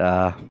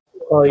 Well,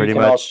 Pretty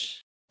much.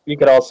 You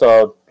could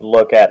also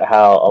look at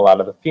how a lot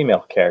of the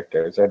female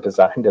characters are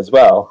designed as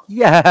well.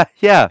 Yeah,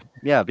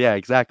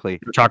 exactly.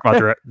 We're talking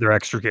about their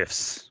extra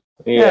gifts.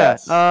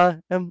 Yes. Yeah,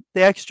 and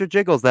the extra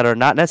jiggles that are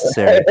not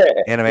necessary.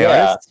 Anime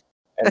Yeah. artists.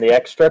 And the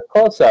extra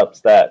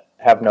close-ups that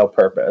have no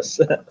purpose.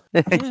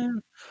 Why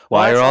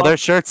Well, are all that's their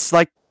shirts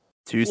like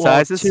two Well,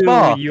 sizes too,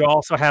 small? You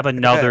also have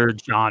another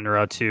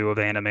genre too of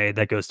anime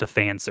that goes to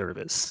fan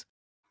service.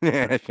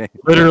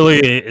 Literally,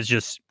 it's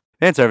just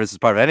Fan service is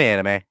part of any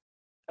anime.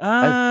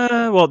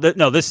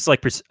 this is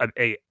like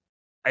a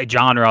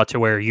genre to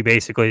where you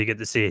basically get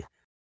to see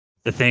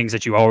the things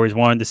that you always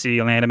wanted to see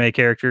on anime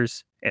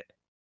characters.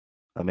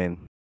 I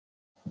mean,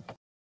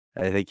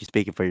 I think you're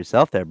speaking for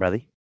yourself there, brother.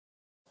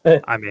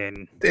 I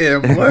mean,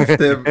 Damn, left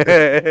him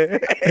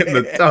in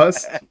the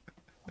dust.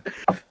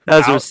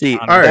 That's a Out receipt.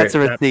 on it. That's a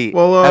That- receipt.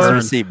 Well, That's a Burn.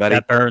 receipt, buddy.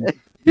 that burn.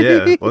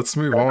 Yeah, let's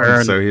move on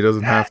Burn. so he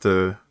doesn't have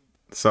to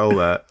sell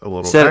that a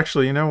little. Sit-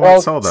 Actually, you know what?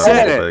 Well, Sell that sit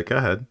a little it. bit. Go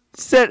ahead.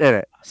 Sit in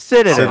it.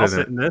 Sit in Sit it. I'll in sit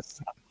it. in this.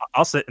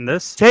 I'll sit in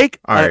this. Take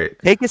Alright.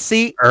 take a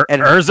seat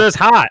and Urza's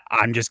hot.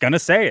 I'm just gonna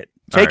say it.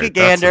 Take a Alright,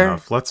 that's gander.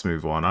 enough. Let's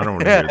move on. I don't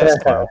want to hear this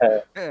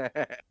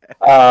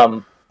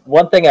clown.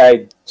 One thing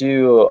I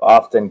do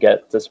often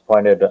get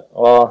disappointed,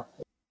 well,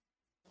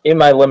 in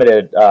my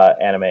limited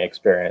anime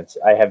experience,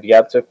 I have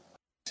yet to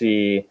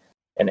see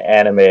an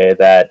anime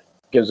that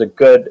gives a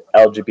good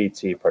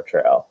LGBT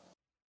portrayal.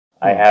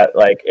 I have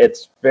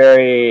it's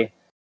very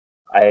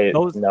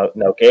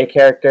no gay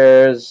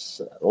characters.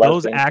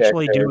 Those lesbian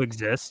actually do characters.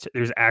 exist.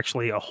 There's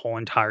actually a whole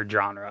entire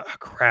genre.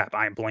 Crap,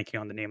 I'm blanking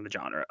on the name of the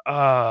genre.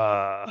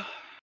 Are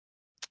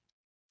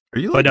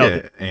you But like no,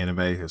 an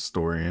anime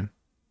historian?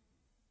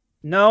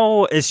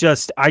 No, it's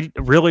just I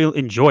really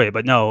enjoy it,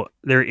 but no,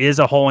 there is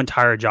a whole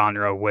entire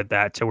genre with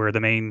that to where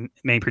the main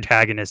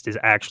protagonist is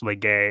actually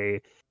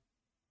gay.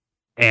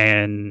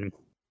 And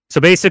so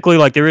basically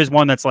like there is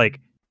one that's like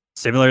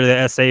similar to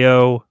the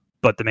SAO,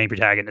 but the main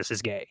protagonist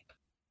is gay.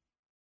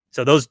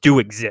 So those do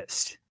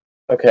exist.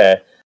 Okay.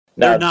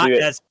 Now,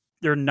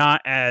 They're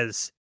not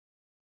as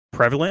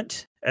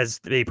prevalent as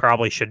they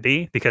probably should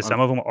be because some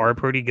of them are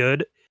pretty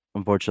good.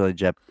 Unfortunately,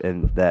 Jep,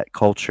 in that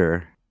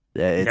culture,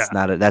 it's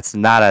Yeah. that's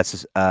not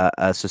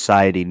a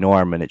society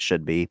norm, and it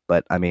should be.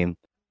 But I mean,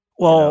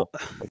 Well,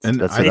 And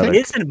that's I it another.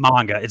 is in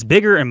manga. It's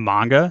bigger in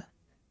manga.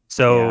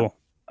 So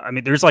I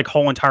mean, there's like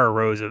whole entire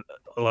rows of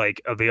like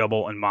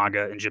available in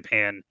manga in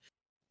Japan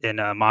in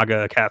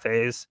manga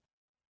cafes.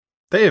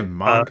 They have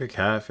manga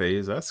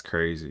cafes. That's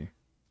crazy.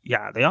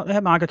 Yeah, they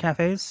have manga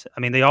cafes. I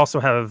mean, they also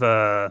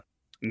have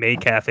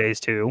maid cafes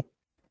too.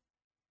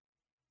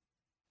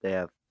 They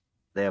have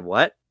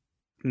what?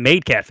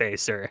 Maid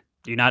cafes, sir.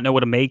 Do you not know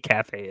what a maid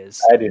cafe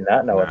is? I do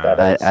not know what that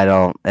is. I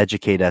don't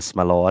educate us,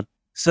 my lord.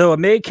 So a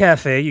maid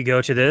cafe, you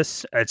go to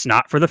this. It's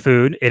not for the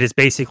food. It is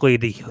basically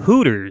the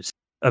Hooters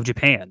of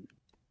Japan.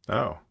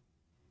 Oh.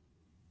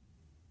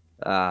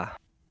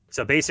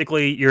 So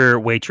basically, your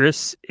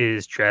waitress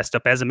is dressed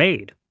up as a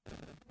maid,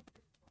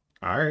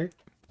 All right.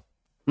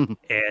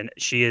 and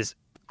she is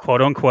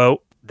quote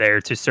unquote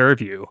there to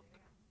serve you.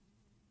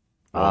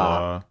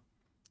 All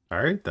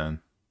right then.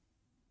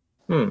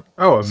 Hmm.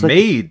 Oh, a It's like-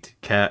 maid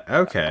cat.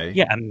 Okay.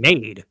 Yeah, a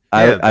maid.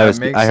 Yeah, that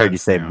makes I heard you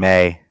sense say now.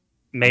 May.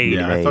 Maid.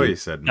 Yeah, I thought maid. you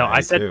said No, May, I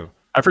said- too.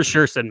 I for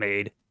sure said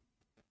maid.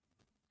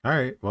 All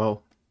right.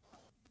 Well,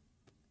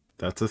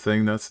 that's a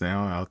thing that's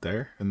now out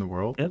there in the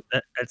world. Yep,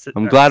 that's it.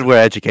 I'm glad we're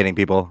educating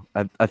people.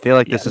 I feel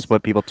like this Yes. is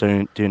what people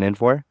tune in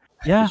for.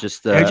 Yeah, It's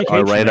just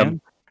education, our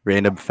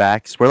random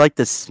facts. We're like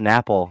the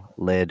Snapple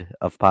lid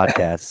of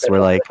podcasts. We're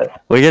like,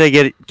 we're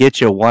gonna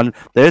get you one.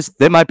 There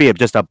might be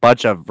just a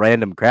bunch of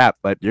random crap,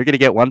 but you're gonna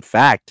get one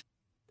fact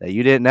that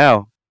you didn't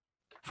know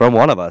from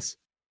one of us,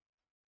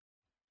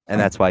 and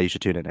that's why you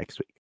should tune in next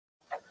week.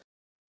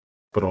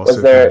 But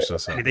also there- finish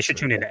this I up. mean, they should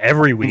tune in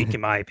every week,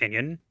 in my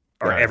opinion,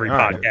 or Yeah, every all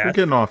right. podcast.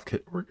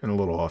 We're getting a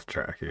little off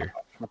track here.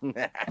 Stop with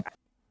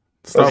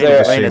there- the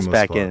Rein us shameless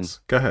back plugs.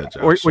 Go ahead,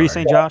 Josh. What are you sorry.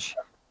 saying, Josh?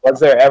 Was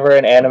there ever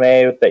an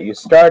anime that you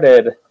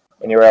started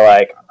and you were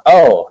like,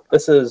 "Oh,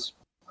 this is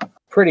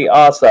pretty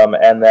awesome,"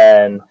 and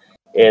then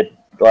it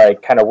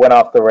like kind of went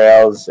off the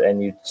rails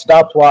and you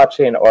stopped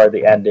watching, or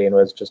the ending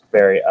was just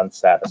very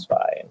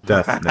unsatisfying?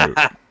 Death Note.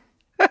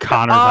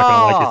 Connor's not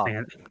gonna like Oh. this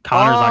answer.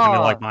 Connor's not gonna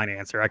Oh. like mine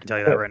answer. I can tell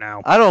you that right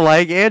now. I don't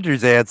like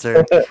Andrew's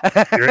answer.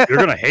 You're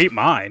gonna hate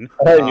mine.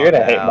 You're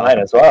gonna hate no. mine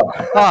as well.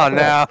 Oh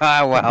no!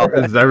 Well,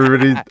 Is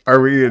everybody? Are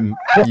we in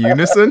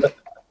unison?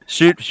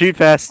 shoot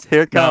fast.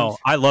 Here it comes. No,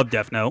 I love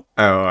Death Note.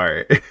 Oh, all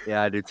right.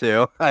 Yeah, I do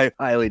too. I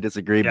highly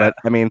disagree, Yeah. but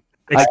I mean,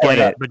 Explain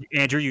get it. But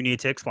Andrew, you need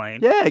to explain.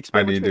 yeah. I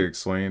Explain what need you- to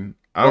explain.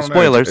 I Well, don't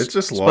spoilers. know. It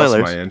just Spoilers.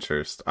 lost my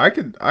interest. I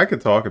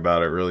could talk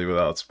about it really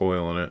without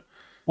spoiling it.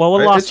 Well,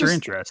 what It lost your just-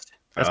 interest?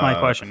 That's my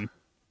question.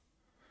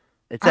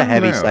 It's I a don't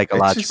heavy know. It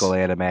psychological just-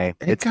 anime. it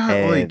It's got,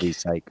 heavy like-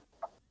 psych.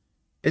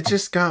 It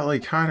just got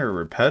like kind of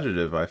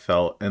repetitive. I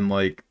felt, and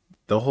like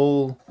the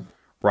whole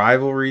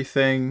rivalry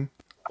thing.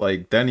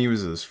 Like then he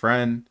was his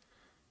friend.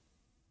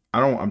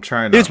 I'm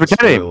trying He not was to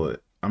pretending. spoil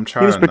it. I'm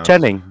trying. He was not to-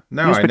 pretending.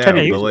 No, He was I know,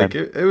 pretending he but was like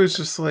them. it was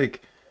just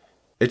like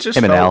it just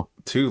Him and felt Al.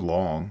 too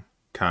long.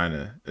 Kind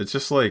of. It's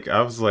just like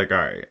I was like, all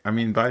right. I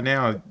mean, by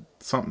now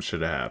something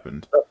should have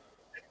happened.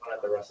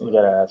 You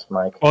gotta ask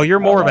Mike. Well, you're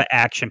more of an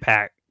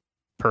action-packed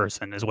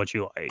person, is what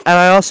you like. And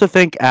I also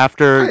think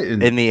after I-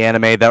 in the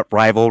anime that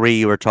rivalry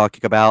you were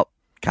talking about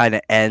kind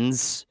of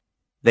ends.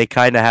 They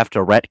kind of have to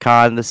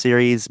retcon the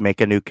series,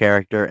 make a new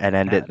character, and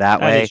end it that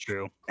way. That is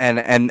true.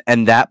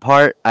 And that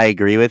part, I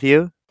agree with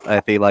you. I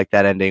feel like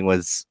that ending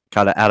was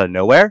kind of out of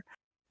nowhere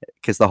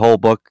because the whole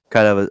book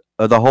kind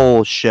of the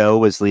whole show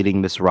was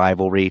leading this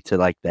rivalry to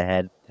like the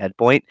head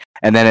point,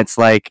 and then it's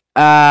like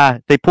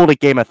they pulled a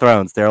Game of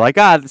Thrones. They're like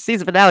the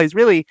season finale is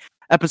really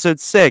episode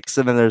 6,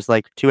 and then there's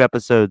like 2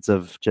 episodes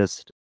of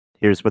just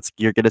here's what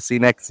you're gonna see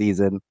next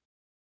season.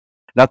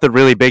 Nothing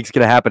really big's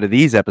gonna happen to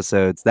these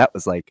episodes. That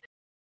was like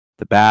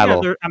the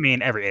battle. Yeah, I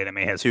mean, every anime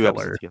has 2 filler.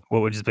 episodes, yeah.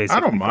 What would just basically? I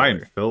don't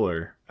mind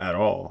filler at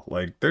all.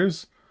 Like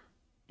there's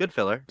Good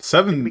filler. It could be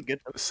seven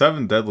good filler.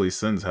 seven Deadly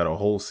Sins had a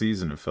whole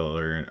season of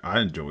filler, and I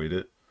enjoyed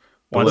it.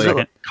 One But, like,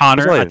 second,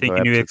 Connor. There's I only think four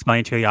you need to episodes.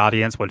 explain to the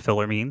audience what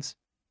filler means.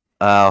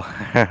 Oh,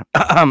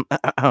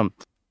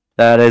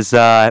 that is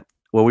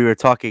when we were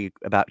talking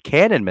about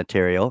canon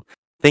material.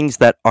 Things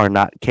that are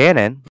not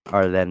canon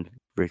are then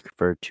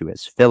referred to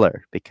as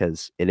filler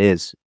because it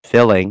is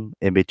filling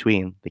in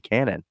between the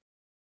canon.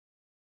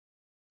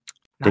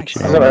 Nice.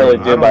 Dictionary. Doesn't really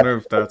I do don't much know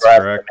if for the that's rest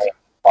of correct, the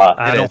plot.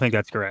 I It don't is. think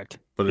that's correct.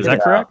 but Is it-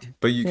 that correct?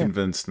 But you Yeah.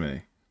 convinced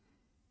me.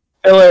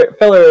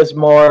 Filler is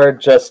more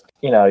just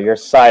your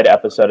side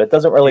episode. It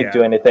doesn't really Yeah.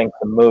 do anything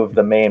to move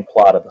the main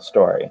plot of the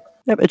story.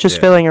 Yep, it's just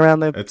Yeah. filling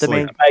around the It's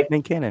main, like-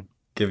 main canon.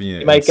 Giving you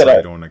You might get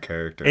insight on a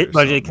character. or But it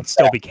something. can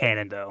still be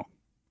canon, though.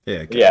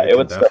 Yeah, Yeah, it can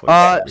would still-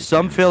 definitely be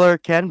Some canon. filler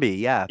can be,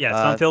 yeah. Yeah,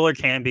 some filler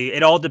can be.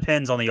 It all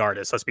depends on the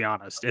artist. Let's be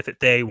honest. If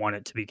they want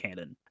it to be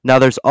canon, Now,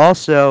 there's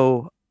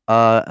also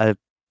an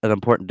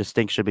important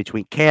distinction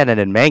between canon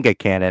and manga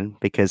canon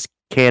because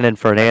canon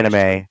for an That is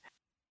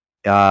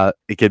anime,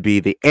 it could be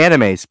the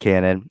anime's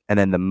canon, and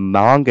then the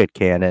manga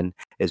canon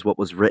is what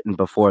was written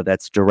before.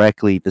 That's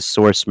directly the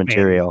source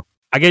material.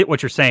 I get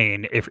what you're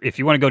saying. If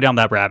you want to go down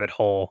that rabbit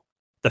hole,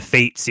 the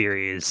Fate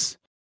series.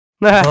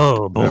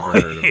 Oh boy. Never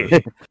heard of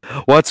it.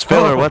 What's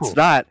filler? What's Oh.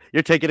 not?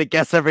 You're taking a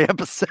guess every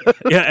episode.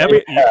 Yeah,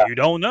 you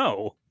don't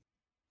know.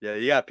 Yeah,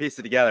 you gotta piece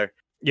it together.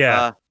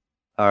 Yeah,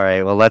 All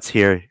right. Well, let's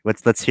hear.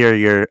 Let's hear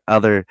your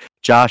other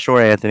Josh or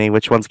Anthony.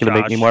 Which one's gonna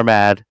make me Josh. more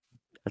mad?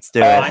 Let's do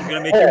it. I'm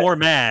gonna make you more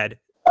mad.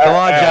 Come on,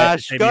 Alright,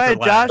 Josh. maybe Go for ahead,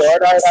 last. Josh.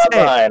 Sword Art Say it.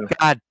 Online.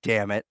 God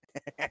damn it.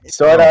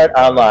 Sword Oh my Art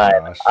God,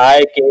 Online. Josh.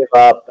 I gave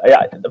up.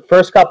 Yeah, the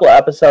first couple of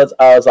episodes,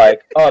 I was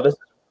like, "Oh, this is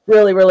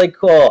really, really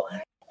cool,"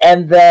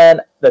 and then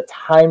the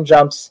time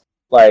jumps.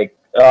 Like,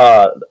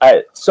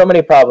 so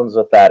many problems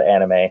with that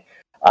anime.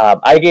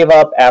 I gave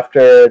up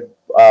after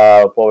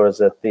what was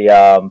it?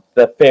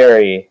 The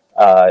fairy,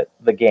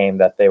 the game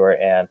that they were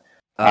in.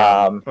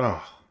 Um,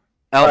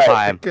 Oh,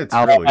 Alfheim. it gets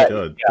Alfheim. really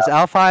good. Is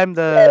Alfheim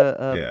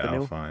the Yeah, the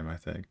new? Alfheim, I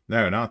think.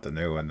 No, not the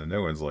new one. The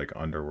new one's like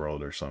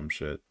Underworld or some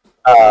shit.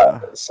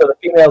 So the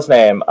female's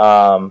name,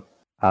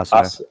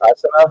 Asuna.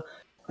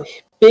 Asuna,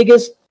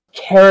 biggest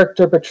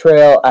character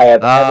betrayal I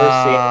have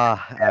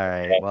ever seen. All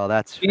right. Well,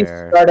 that's She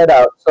fair. started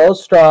out so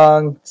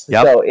strong,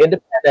 Yep. so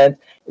independent.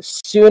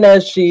 As soon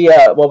as she,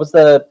 what was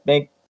the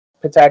main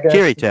protagonist?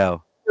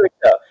 Kirito.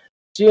 Kirito.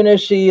 As soon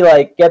as she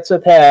gets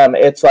with him,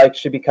 it's like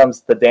she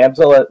becomes the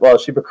damsel. Well,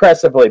 she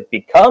progressively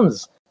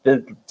becomes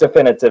the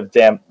definitive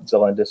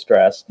damsel in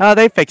distress. Oh,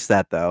 they fixed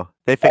that though.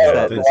 They fixed Oh,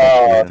 that. They this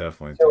well, season.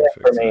 definitely Too did late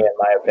for fix me, it. in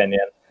my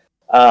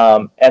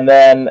opinion. And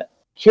then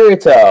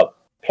Kirito.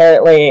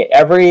 Apparently,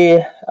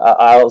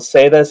 I'll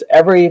say this: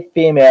 every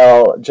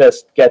female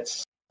just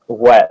gets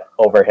wet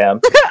over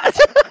him,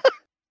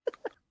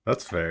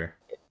 That's fair.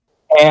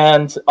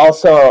 and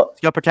also,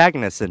 It's got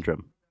protagonist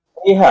syndrome.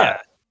 yeah,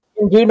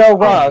 you can do no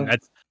wrong.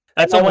 That's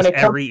And then when almost it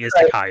comes every to,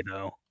 like- isekai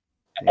though.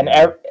 And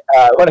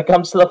Yeah. when it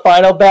comes to the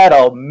final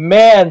battle,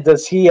 man,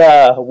 does he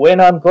win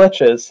on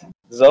glitches.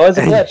 There's always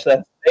a glitch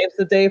that saves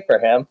the day for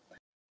him.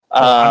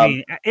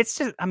 I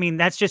mean,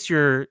 that's just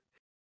your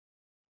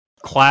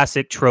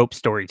classic trope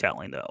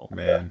storytelling, though.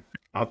 Man,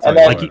 I'll tell and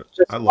you then what.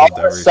 just I loved all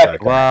every the second-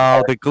 second.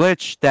 Well, the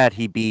glitch that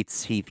he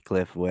beats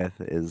Heathcliff with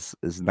is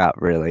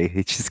not really.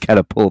 He just kind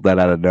of pulled that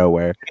out of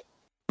nowhere.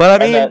 But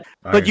I And mean, then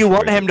but you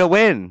want enjoyed him it. to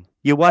win.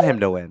 You want him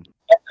to win.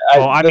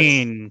 Well, I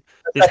mean,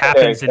 this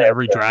secondary happens in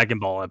every character. Dragon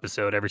Ball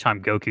episode. Every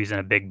time Goku's in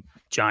a big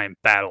giant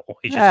battle,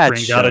 he just That's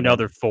brings out shonen.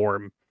 another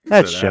form.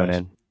 That's Said Ash.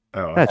 shonen.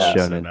 Oh, That's I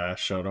said shonen.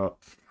 Ash, shut up.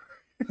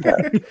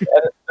 The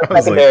I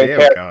was like, secondary damn,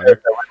 characters Connor.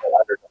 are really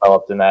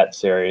underdeveloped in that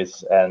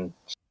series, and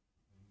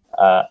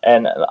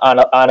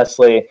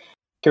honestly,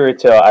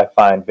 Kirito I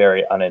find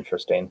very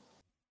uninteresting.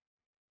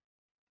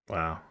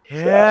 Wow.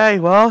 Yeah,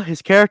 well,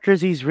 his character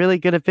is he's really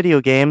good at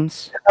video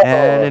games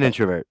and an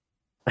introvert.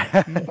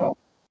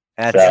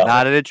 That's So-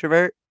 not an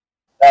introvert.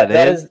 That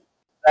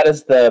That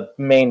is the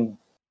main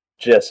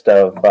gist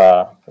of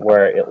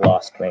where it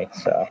lost me.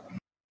 So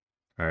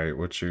All right,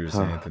 what's yours,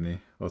 Huh. Anthony?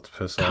 Let's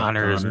piss off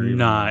Connor is even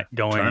not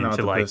more. Try going not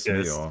to like piss me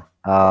this. off.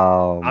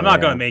 Oh, I'm not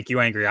going to man. make you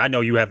angry. I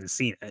know you haven't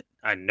seen it.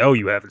 I know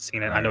you haven't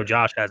seen it. I know Alright.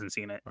 Josh hasn't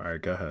seen it. All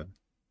right, go ahead.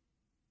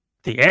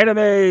 The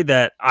anime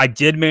that I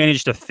did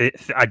manage to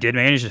finish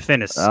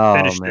Oh,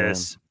 finish man.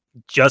 this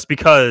just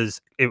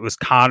because it was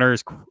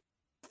Connor's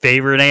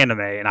favorite anime,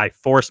 and I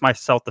forced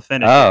myself to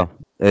finish Oh,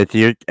 it.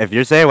 if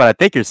you're saying what I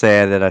think you're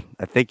saying, then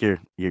I think you're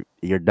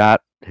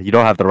not you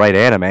don't have the right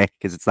anime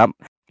because it's not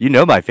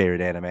my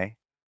favorite anime.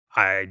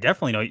 I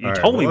definitely know. You All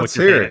right, told me well, what's let's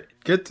your hear favorite.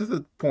 it. Get to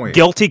the point.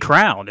 Guilty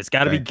Crown. It's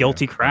got to be Thank you.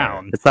 Guilty All right.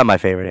 Crown. It's not my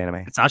favorite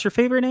anime. It's not your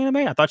favorite anime?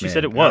 I thought you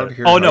said it Man, out was.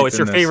 here Oh no, it's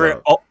your hyping this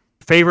favorite up.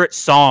 favorite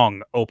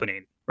song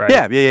opening, right?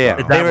 Yeah. Is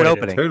that Favorite what it is?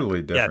 opening, Totally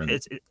Yeah,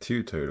 different.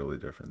 Two totally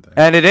different things.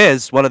 and it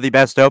is one of the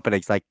best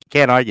openings. Like, you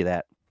can't argue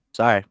that.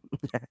 Sorry.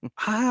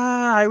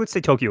 I would say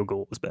Tokyo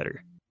Ghoul was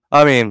better.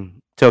 I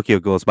mean, Tokyo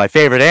Ghoul is my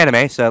favorite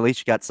anime, so at least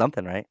you got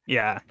something right.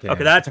 Yeah. Yeah.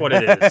 Okay, that's what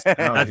it is. Out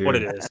That's what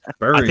it here is. I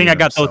burying think I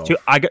got those two.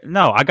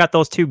 himself. I got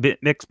those two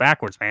mixed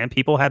backwards, man.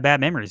 People have bad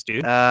memories,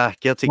 dude.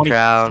 Guilty 20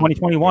 Crown.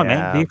 2021, man.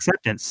 yeah. The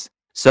acceptance.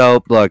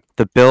 So look,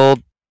 the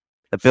build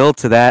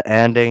to that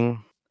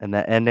ending, and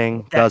that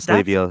ending That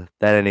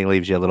ending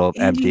leaves you a little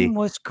empty. Ending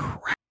was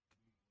crap.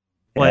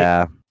 Like,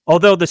 Yeah.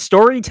 although the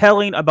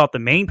storytelling about the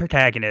main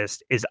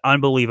protagonist is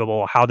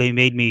unbelievable, how they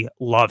made me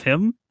love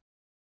him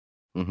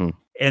hmm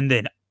and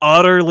then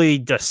utterly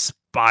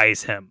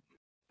despise him.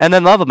 And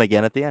then love him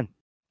again at the end.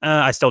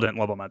 I still didn't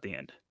love him at the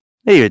end.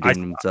 He redeemed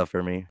himself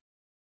for me.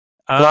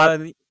 Plot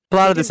of He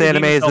this didn't redeem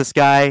anime is himself. this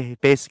guy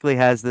basically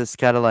has this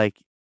kind of like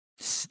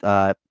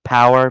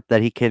power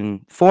that he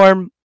can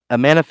form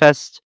and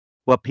manifest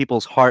what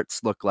people's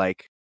hearts look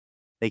like.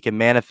 They can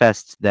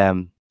manifest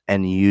them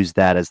and use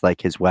that as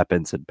like his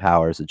weapons and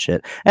powers and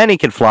shit. And he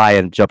can fly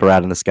and jump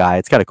around in the sky.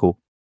 It's kind of cool.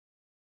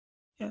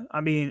 Yeah,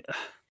 I mean,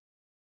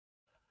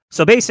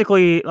 so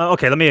basically,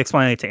 okay, let me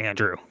explain it to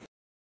Andrew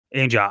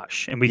and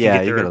Josh, and we can Yeah,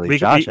 get you their gotta leave we,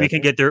 Josh we out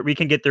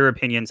can get their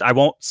opinions. I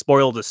won't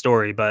spoil the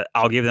story, but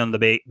I'll give them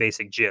the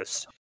basic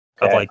gist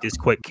of Okay. like this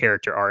quick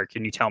character arc,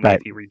 and you tell me Right.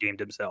 if he redeemed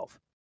himself.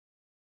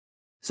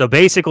 So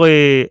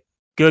basically,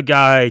 good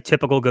guy,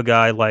 typical good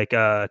guy, like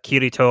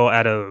Kirito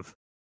out of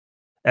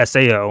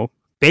SAO.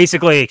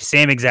 Basically,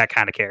 same exact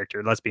kind of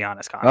character. Let's be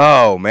honest, Connor.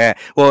 Oh man.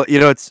 Well,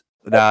 it's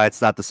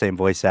not the same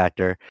voice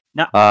actor.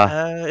 No,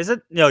 is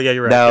it? No, yeah,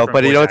 you're right. No, different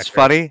but you voice know what's actor.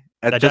 funny?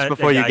 That Just guy-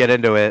 before that you guy- get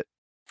into it,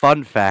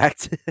 fun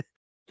fact: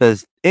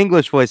 the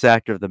English voice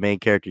actor of the main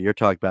character you're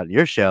talking about in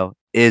your show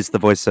is the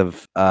voice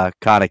of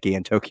Kaneki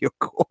in Tokyo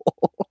Ghoul.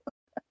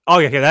 Oh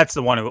yeah, that's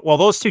the one. Well,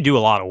 those two do a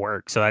lot of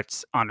work, so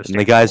that's And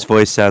understandable. the guy's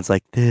voice sounds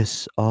like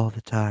this all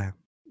the time.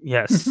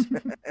 Yes.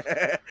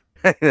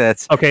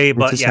 That's Okay, this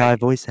but is how yeah, I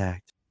voice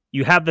act.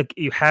 you have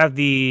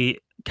the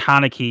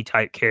Kaneki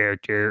type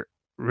character,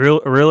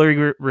 really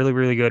good,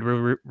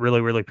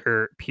 really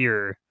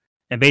pure,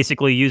 and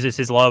basically uses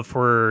his love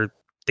for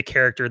the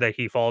character that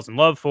he falls in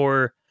love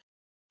for,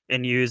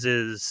 and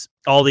uses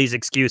all these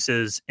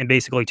excuses, and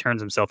basically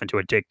turns himself into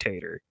a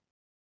dictator.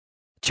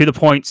 To the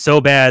point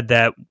so bad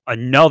that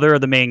another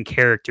of the main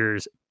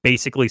characters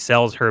basically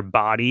sells her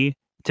body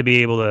to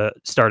be able to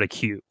start a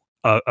coup.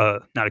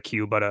 Not a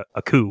coup, but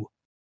a coup.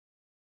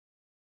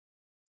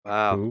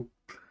 Wow. Who?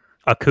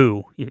 A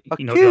coup. You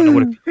A know, don't know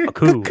what coup. a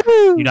coup.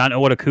 Cuckoo. You not know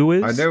what a coup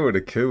is? I know what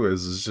a coup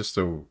is. It's just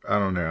I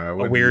don't know. I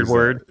wouldn't weird use that-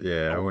 word?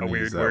 Yeah, I A wouldn't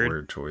weird use that word?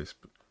 word choice.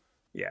 But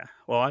Yeah.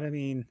 Well, I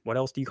mean, what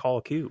else do you call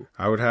a coup?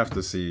 I would have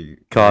to see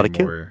Call it way a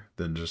coup. more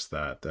than just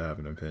that to have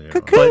an opinion.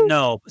 Cuckoo. On it. But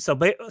no.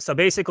 So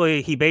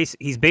basically,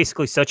 he's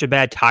basically such a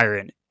bad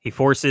tyrant. He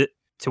forces it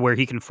to where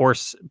he can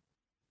force.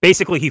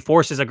 Basically, he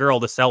forces a girl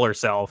to sell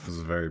herself. This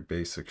is a very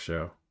basic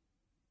show.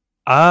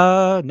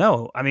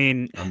 No. I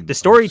mean, I'm the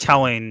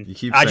storytelling. You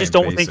keep I saying just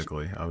don't think.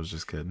 basically. I was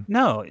just kidding.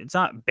 No, it's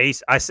not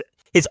base.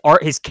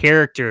 His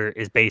character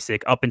is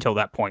basic up until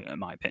that point, in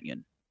my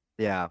opinion.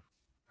 Yeah.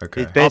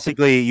 Okay. It's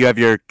basically you have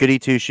your goody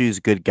two shoes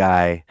good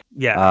guy.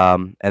 Yeah.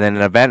 And then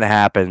an event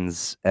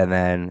happens, and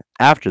then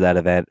after that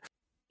event,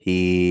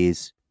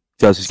 his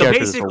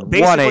character is for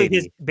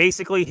 180.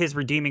 basically his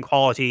redeeming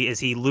quality is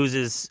he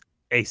loses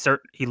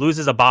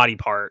a body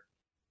part,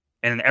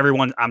 and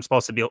everyone I'm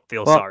supposed to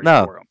feel Well, sorry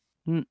no. for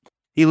him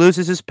He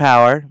loses his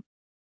power.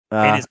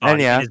 in his body,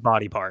 and yeah, in his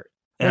body part,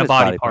 In in a his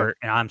body body part. part,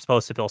 and I'm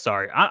supposed to feel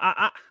sorry.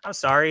 I'm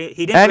sorry.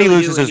 He didn't. and he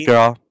really loses do his any-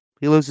 girl.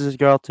 He loses his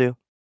girl too.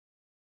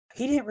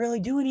 he didn't really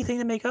do anything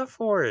to make up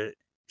for it.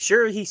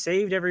 Sure, he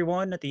saved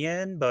everyone at the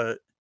end, but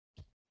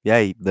Yeah,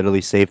 he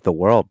literally saved the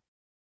world.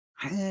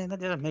 that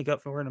doesn't make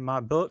up for it in my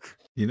book.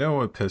 You know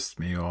what pissed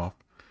me off?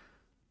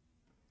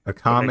 What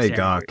makes Akame you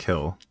ga angry?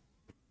 Kill.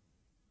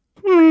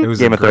 It was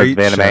Game a of Thrones great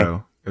anime.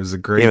 show. It was a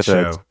Game great of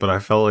Thrones. show, but I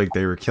felt like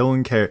they were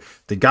killing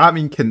They got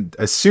me.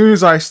 As soon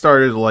as I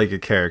started to like a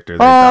character,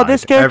 they Oh, died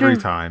this character!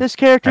 every time. This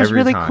character's Every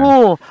really time.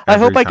 cool. I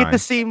hope Every I get time. to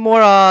see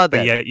more.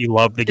 But yet you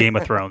love the Game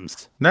of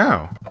Thrones.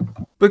 No,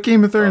 but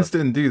Game of Thrones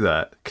didn't do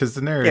that because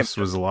Daenerys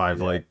was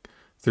alive like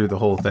through the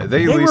whole thing.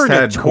 They at They least were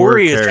had core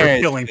notorious for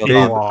characters. killing They-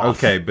 people off.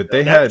 Okay, but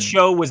they That had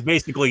show was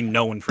basically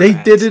known for they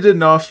that. did it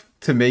enough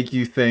to make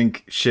you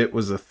think shit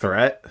was a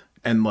threat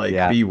and like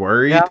Yeah. be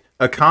worried. Yeah.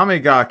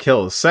 Akame got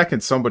killed the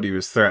second somebody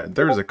was threatened.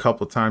 There was a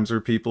couple times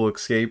where people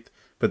escaped,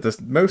 but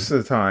most of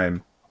the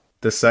time,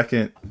 the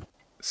second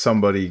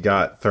somebody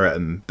got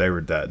threatened, they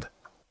were dead.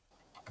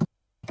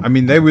 I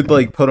mean, they would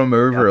like put them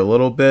over a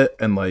little bit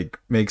and like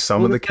make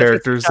some Well, of the the Tetris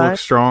characters guy- look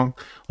strong.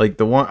 Like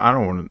the one I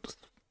don't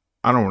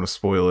want to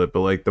spoil it,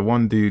 but like the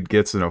one dude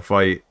gets in a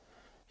fight.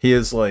 He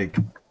is like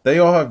they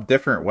all have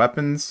different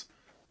weapons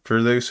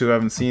for those who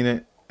haven't seen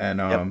it,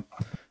 and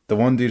the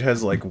one dude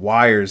has like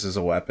wires as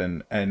a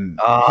weapon, and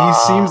he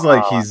seems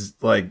like he's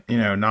like, you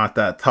know, not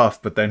that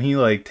tough, but then he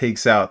like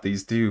takes out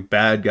these two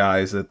bad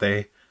guys that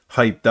they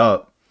hyped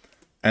up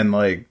and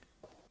like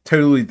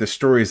totally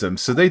destroys them.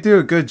 So they do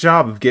a good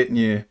job of getting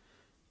you,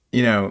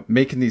 you know,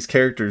 making these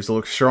characters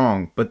look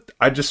strong, but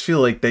I just feel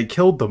like they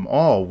killed them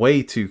all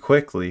way too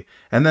quickly.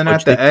 And then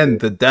at the end,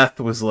 the death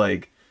was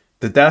like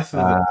the death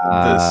of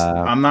this.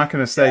 I'm not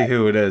gonna say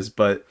who it is,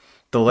 but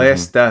the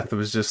last death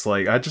was just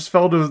like I just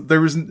felt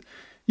there was.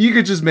 You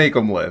could just make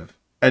them live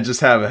and just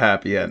have a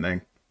happy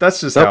ending. That's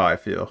just how I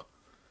feel.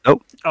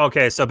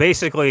 Okay, so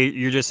basically,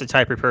 you're just the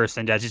type of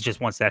person that just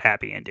wants that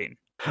happy ending.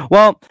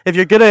 Well, if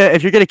you're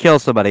gonna kill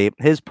somebody,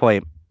 his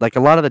point, like a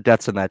lot of the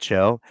deaths in that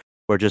show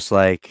were just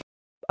like,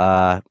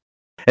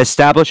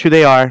 establish who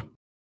they are,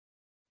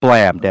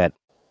 blam, dead.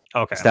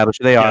 Okay, Establish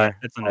who they are,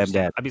 that's blam,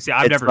 understandable. dead. Obviously,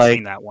 I've It's never like-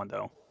 seen that one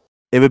though.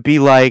 It would be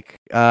like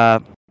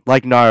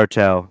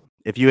Naruto.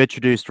 If you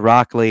introduced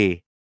Rock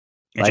Lee,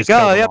 And like, just kill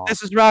oh, them yep, all.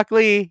 this is Rock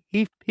Lee.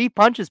 He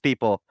punches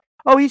people.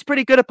 Oh, he's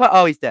pretty good at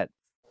oh, he's dead.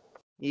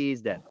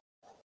 He's dead.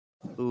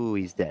 Ooh,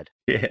 he's dead.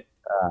 Yeah.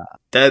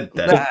 Dead.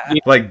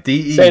 You- Like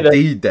Say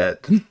DED dead.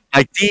 Like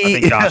I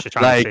think Josh is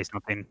trying like, to say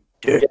something.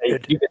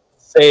 you could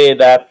say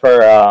that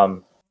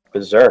for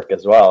Berserk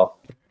as well.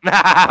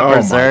 Oh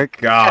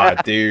Berserk. my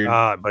god, dude.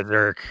 God,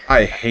 Berserk.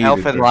 I hate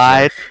Elfen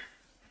Lied.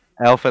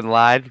 Elfen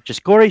lied.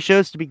 Just gory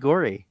shows to be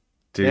gory.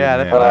 Dude, Yeah,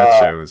 man,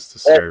 that's- that show was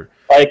disturbing.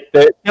 Like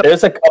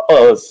there's a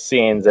couple of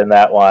scenes in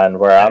that one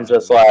where I'm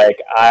just like,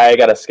 I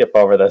gotta skip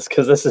over this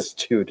because this is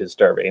too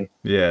disturbing.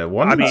 Yeah,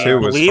 1 I and mean, 2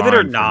 was believe it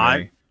or fine for not,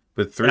 me,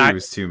 but 3 I-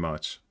 was too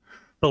much.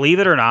 Believe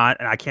it or not,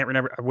 and I can't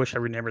remember. I wish I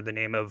remembered the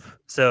name of.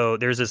 So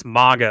there's this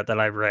manga that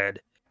I've read,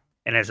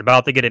 and it's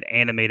about to get an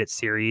animated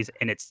series,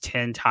 and it's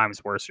 10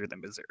 times worse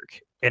than Berserk.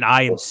 And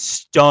I am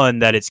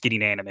stunned that it's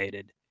getting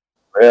animated.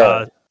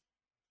 Really?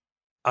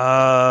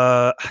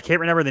 I can't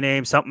remember the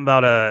name. Something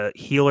about a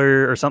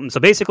healer or something. So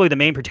basically, the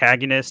main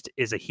protagonist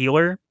is a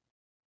healer.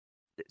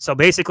 So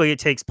basically, it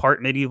takes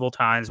part medieval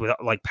times with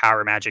like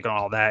power magic and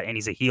all that, and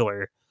he's a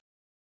healer.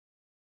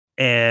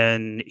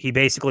 And he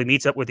basically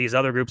meets up with these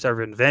other groups of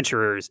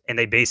adventurers, and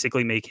they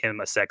basically make him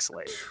a sex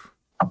slave.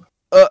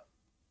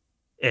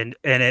 And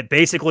it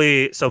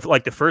basically, so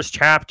like the first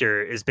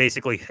chapter is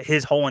basically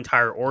his whole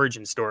entire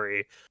origin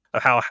story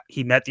of how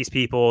he met these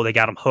people. They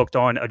got him hooked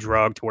on a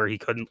drug to where he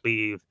couldn't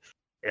leave,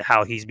 and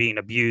how he's being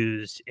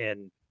abused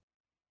in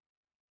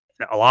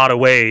a lot of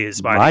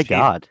ways by My these people.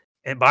 God.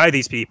 And by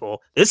these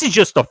people. This is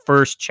just the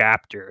first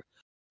chapter.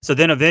 So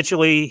then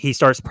eventually he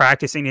starts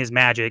practicing his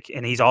magic,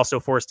 and he's also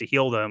forced to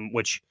heal them,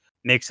 which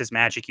makes his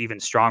magic even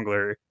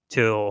stronger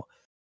till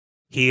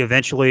he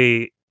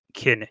eventually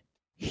can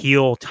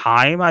heal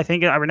time. I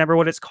think I remember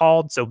what it's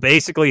called. So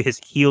basically his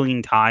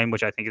healing time,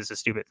 which I think is a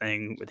stupid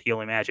thing with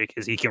healing magic,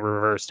 is he can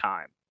reverse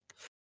time.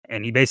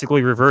 And he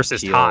basically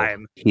reverses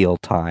time. Heal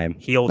time.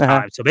 Heal Uh-huh.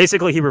 time. So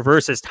basically he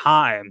reverses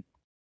time,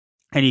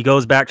 and he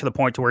goes back to the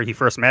point to where he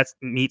first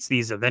meets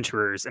these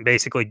adventurers and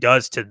basically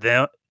does to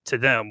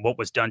them what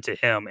was done to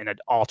him in an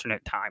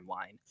alternate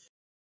timeline.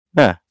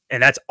 Huh.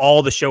 And that's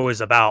all the show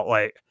is about.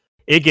 Like,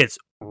 it gets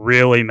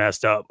really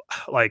messed up.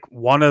 Like,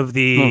 one of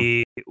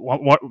the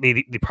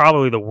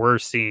probably the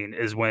worst scene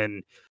is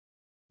when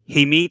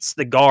he meets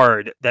the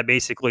guard that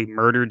basically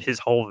murdered his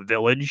whole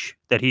village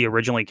that he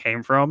originally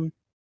came from.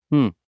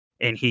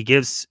 And he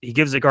gives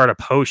the guard a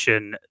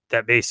potion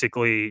that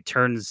basically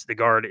turns the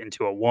guard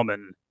into a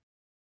woman.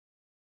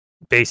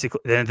 Basically,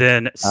 and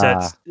then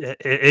sets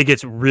it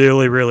gets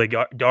really, really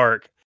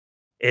dark.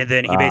 And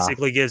then he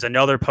basically gives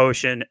another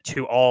potion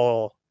to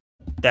all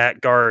that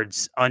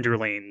guard's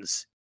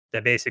underlings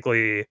that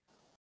basically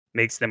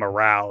makes them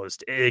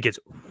aroused. It gets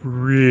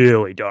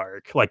really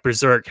dark. Like,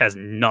 Berserk has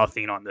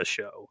nothing on this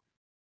show.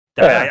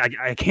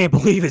 I can't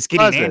believe it's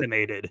getting Pleasant.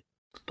 animated.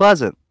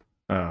 Pleasant.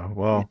 Oh,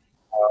 well.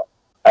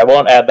 I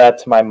won't add that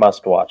to my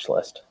must-watch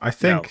list. I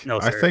think No,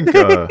 I sir.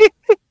 think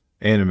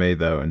anime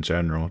though in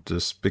general,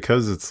 just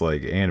because it's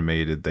like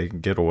animated, they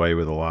can get away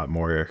with a lot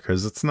more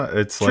because it's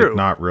like True.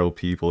 not real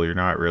people. You're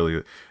not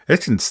really.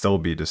 It can still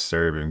be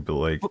disturbing, but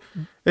like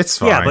it's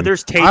fine. Yeah, but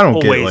there's I tasteful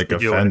don't get ways like to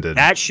do offended.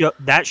 it.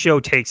 That show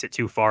takes it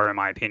too far, in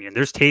my opinion.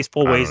 There's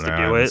tasteful I ways don't to know, I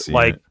do haven't it. seen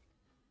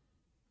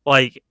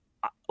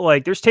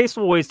Like there's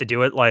tasteful ways to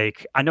do it.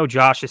 Like I know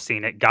Josh has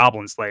seen it,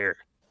 Goblin Slayer.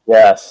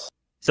 Yes.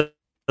 So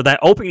that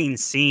opening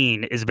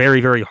scene is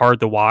very, very hard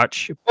to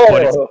watch,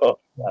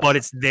 but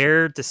it's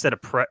there to set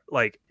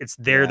it's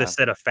there to Yeah.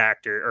 set a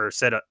factor or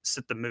set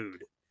the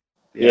mood.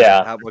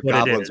 Yeah. What What it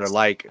goblins are is.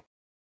 like.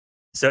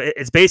 So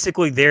it's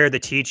basically there to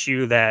teach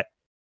you that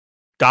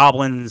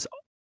goblins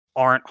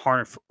aren't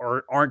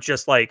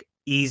just like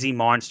easy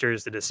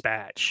monsters to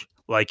dispatch,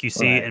 like you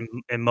see Right.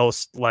 in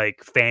most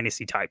like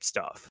fantasy type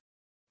stuff.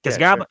 Because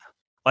Yeah, goblin,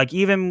 like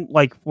even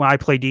like when I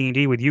play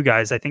D&D with you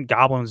guys, I think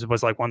goblins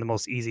was like one of the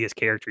most easiest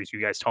characters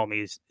you guys told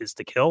me is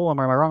to kill. Am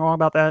I wrong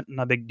about that? I'm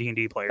not a big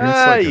D&D player.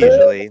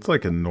 Usually. It's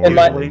like a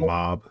my- normal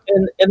mob.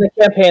 In the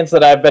campaigns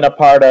that I've been a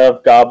part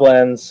of,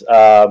 goblins,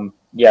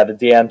 yeah, the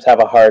DMs have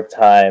a hard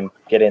time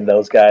getting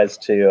those guys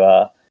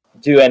to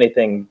do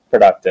anything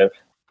productive.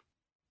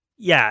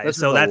 Yeah, This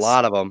so is that's a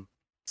lot of them.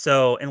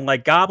 so and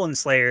like Goblin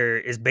Slayer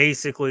is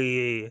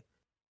basically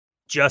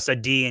just a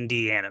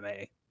D&D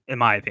anime, in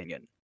my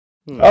opinion.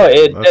 Oh,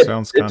 That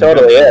sounds it kinda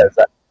totally good. is.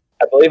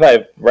 I believe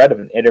I've read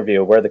an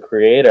interview where the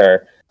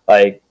creator,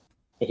 like,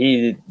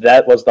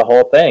 that was the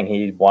whole thing.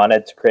 He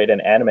wanted to create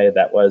an anime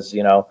that was,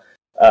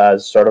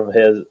 sort of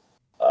his,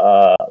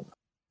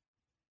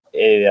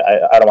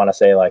 I don't want to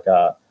say like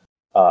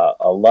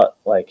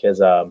his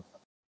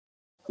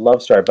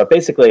love story, but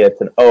basically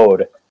it's an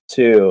ode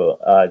to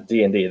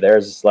D&D.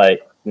 There's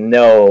like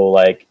no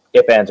like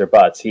ifs, ands, or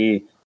buts.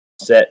 He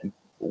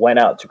went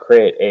out to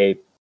create a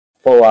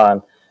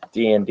full-on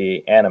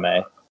D&D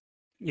anime.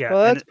 Yeah,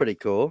 Well, and- that's pretty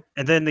cool.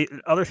 And then the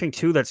other thing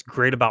too that's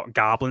great about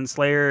Goblin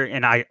Slayer,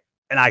 and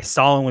I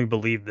solemnly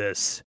believe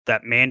this,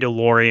 that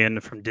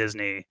Mandalorian from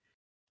Disney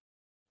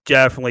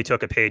definitely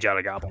took a page out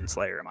of Goblin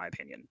Slayer, in my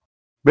opinion.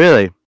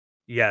 Really?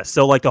 Yeah,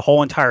 so like the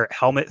whole entire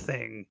helmet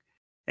thing,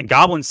 and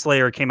Goblin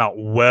Slayer came out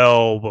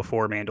well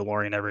before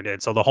Mandalorian ever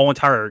did. So the whole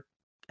entire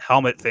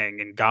helmet thing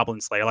in Goblin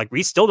Slayer, like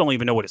we still don't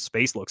even know what his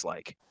face looks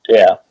like.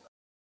 Yeah.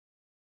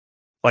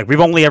 Like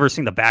we've only ever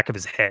seen the back of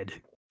his head.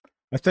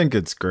 I think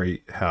it's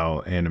great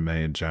how anime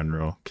in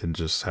general can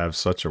just have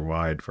such a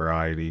wide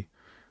variety.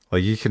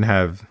 Like you can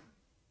have,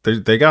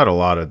 they got a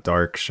lot of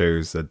dark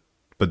shows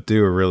but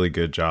do a really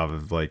good job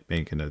of like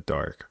making it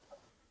dark.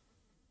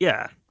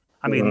 Yeah.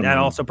 I mean, that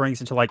Mhm. also brings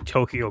into like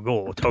Tokyo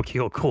Ghoul.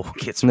 Tokyo Ghoul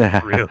gets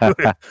Yeah. really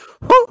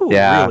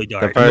The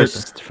dark.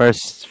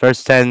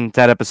 first 10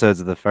 episodes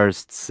of the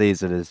first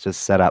season is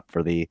just set up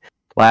for the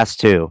last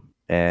two.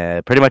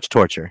 Pretty much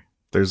torture.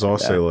 There's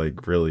also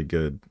like really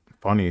good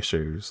funny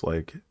shows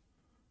like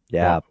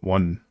Yeah.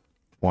 One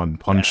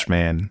Punch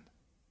Man.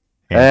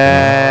 One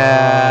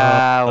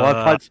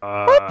punch.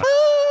 Uh, One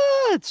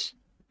punch.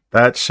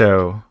 That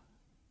show,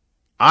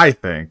 I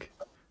think,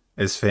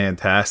 is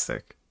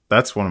fantastic.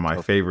 That's one of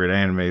my favorite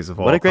animes of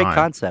all time. What a great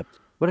concept.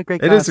 What a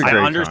great It is a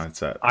concept. great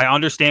concept. I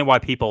understand why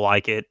people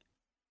like it.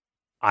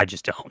 I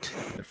just don't.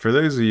 For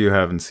those of you who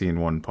haven't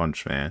seen One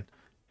Punch Man,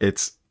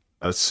 it's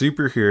a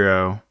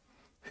superhero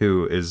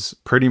who is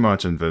pretty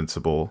much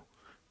invincible.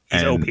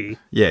 He's And- OP.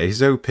 Yeah,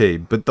 he's OP.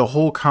 But the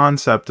whole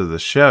concept of the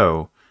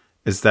show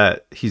is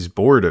that he's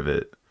bored of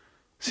it.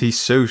 He's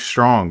so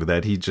strong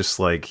that he just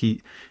like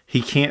he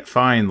can't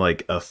find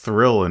like a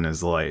thrill in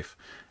his life.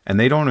 And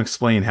they don't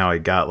explain how he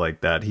got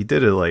like that. He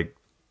did a like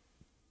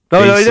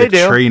Oh, no, they basic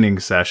do. training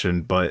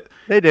session, but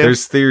They do.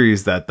 there's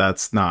theories that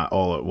that's not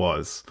all it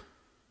was.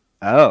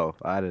 Oh,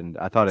 I didn't.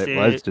 I thought it See-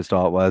 was just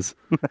all it was.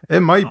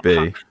 It might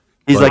be.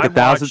 He's But- like I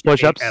 1,000 watched 8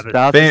 push-ups, episodes.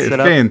 1,000 Fan,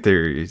 sit-ups. fan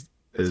theories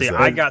is See,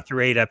 that. I got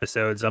through 8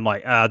 episodes. I'm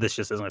like, this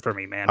just isn't for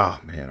me, man. Oh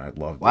man, I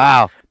love it.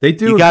 Wow. They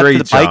do You a got to great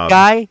the bike job.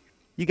 guy?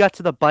 You got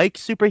to the bike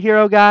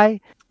superhero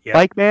guy? Yeah.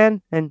 Bike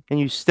man? And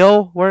you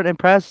still weren't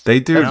impressed? They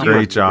do a That's great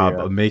you. job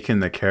Yeah. of making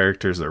the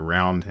characters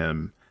around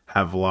him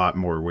have a lot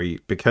more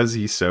weight because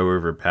he's so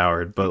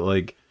overpowered. But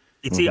like,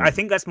 See, I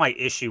think that's my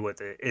issue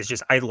with it. Is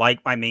just I like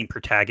my main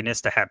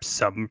protagonist to have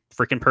some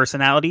freaking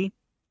personality.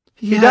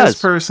 he has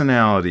does.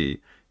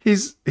 personality.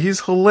 He's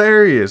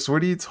hilarious.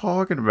 What are you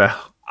talking about?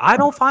 I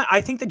don't find.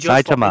 I think the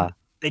jokes Saitama.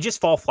 they just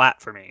fall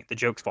flat for me. The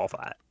jokes fall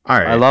flat. All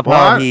right. I love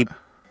well, how he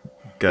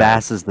Go.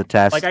 passes the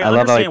test. Like I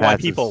love how he understand why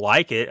passes. people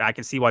like it. I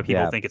can see why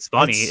people Yeah. think it's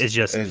funny. It's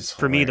just it's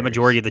for me, the hilarious.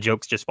 majority of the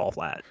jokes just fall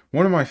flat.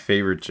 One of my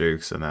favorite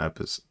jokes in that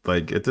episode,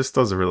 like this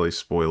doesn't really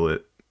spoil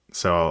it,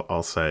 so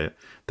I'll say it.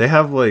 They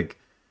have like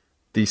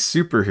these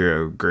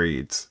superhero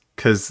grades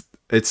because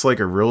it's like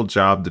a real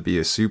job to be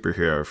a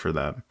superhero for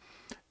them.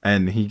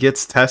 And he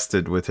gets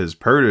tested with his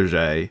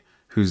protege,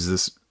 who's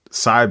this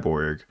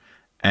cyborg,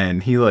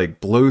 and he like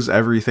blows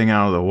everything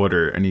out of the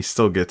water, and he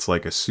still gets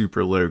like a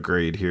super low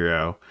grade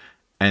hero,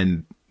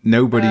 and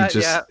nobody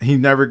Yeah. he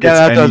never gets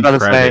that's what I was any about to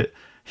say. credit.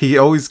 he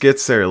always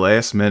gets there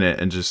last minute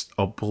and just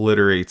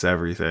obliterates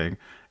everything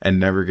and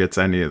never gets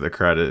any of the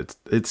credit.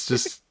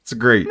 It's a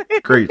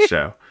great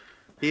show.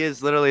 He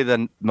is literally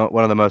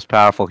one of the most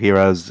powerful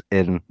heroes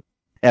in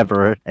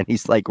ever, and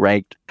he's like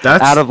ranked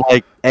out of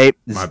like A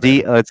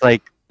D.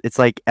 It's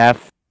like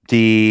F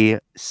D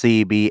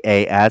C B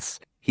A S.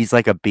 He's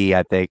like a B,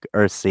 I think,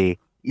 or C.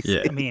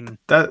 Yeah, I mean,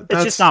 that's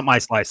it's just not my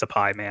slice of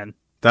pie, man.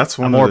 That's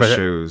one of the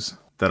shows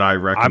that I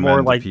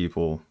recommend to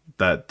people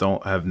that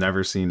have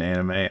never seen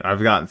anime.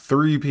 I've gotten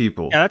 3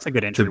 people that's a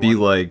good entry to be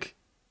like,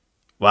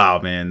 wow,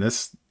 man,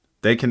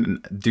 they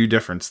can do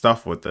different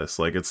stuff with this.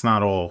 Like, it's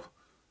not all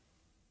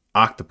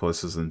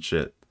octopuses and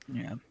shit.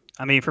 Yeah.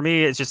 I mean, for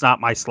me, it's just not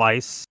my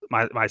slice,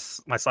 my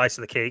slice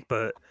of the cake.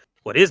 But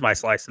what is my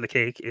slice of the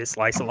cake is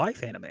slice of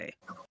life anime.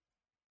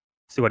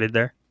 See what I did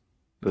there?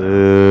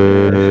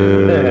 Boo.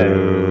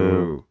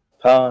 Boo.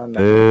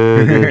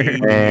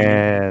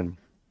 Man.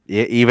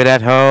 Even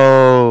at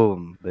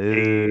home.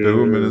 Boo.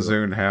 Boo him in his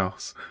own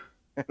house.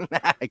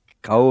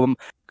 Come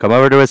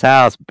over to his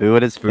house. Boo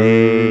at his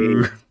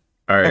face.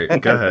 All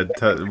right, go ahead.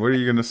 What are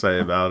you gonna say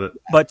about it?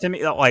 But to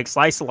me, like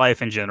slice of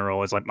life in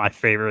general is like my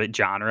favorite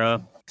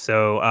genre.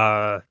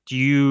 So, do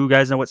you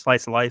guys know what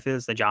slice of life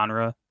is? The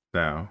genre?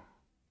 No,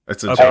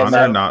 it's a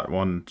genre, not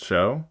one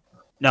show.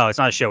 No, it's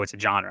not a show. It's a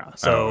genre.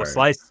 So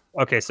slice.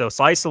 Okay, so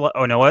slice of.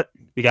 Oh, know what?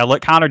 You gotta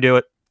let Connor do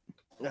it.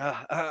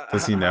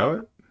 Does he know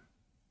it?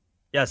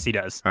 Yes, he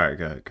does. All right,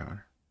 go ahead,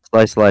 Connor.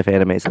 Slice of life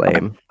anime is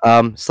lame.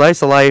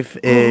 Slice of life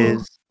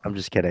is. I'm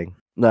just kidding.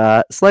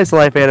 Slice of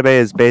life anime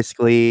is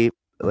basically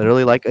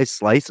literally like a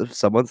slice of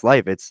someone's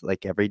life. It's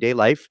like everyday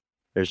life.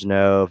 There's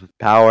no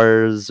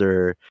powers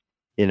or,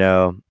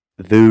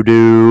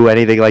 voodoo,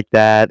 anything like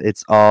that.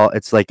 It's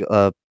like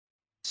a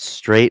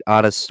straight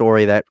honest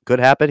story that could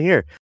happen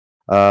here.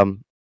 I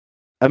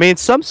mean,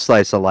 some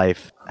slice of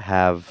life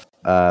have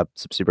some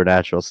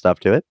supernatural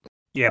stuff to it.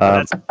 Yeah, but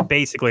that's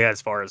basically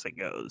as far as it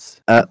goes.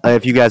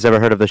 If you guys ever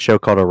heard of the show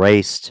called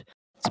Erased,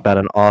 it's about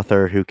an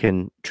author who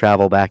can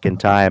travel back in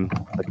time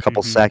a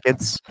couple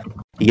seconds.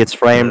 He gets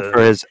framed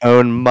for his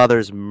own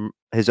mother's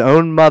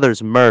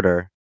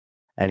murder,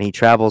 and he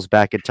travels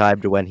back in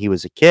time to when he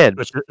was a kid.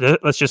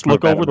 Let's just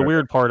look over the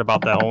weird part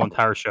about that whole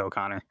entire show,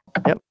 Connor.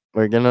 Yep,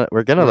 we're gonna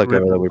look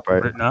over the weird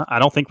part. No, I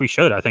don't think we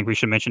should. I think we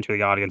should mention to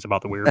the audience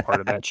about the weird part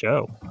of that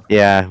show.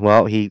 Yeah,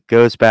 well, he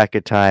goes back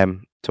in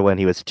time to when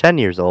he was 10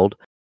 years old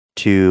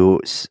to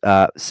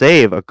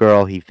save a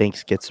girl he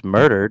thinks gets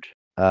murdered.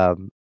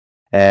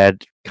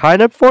 And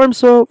kind of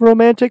forms a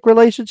romantic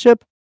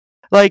relationship.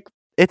 Like,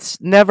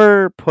 it's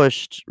never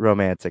pushed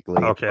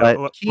romantically. Okay,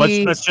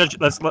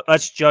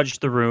 let's judge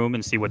the room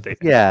and see what they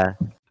think. Yeah.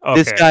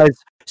 Okay. This guy's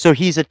so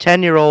he's a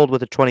 10-year-old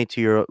with a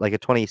 22-year-old, like a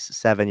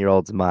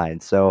 27-year-old's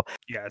mind. So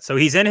yeah, so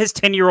he's in his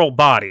 10-year-old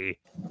body,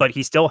 but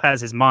he still has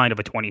his mind of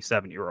a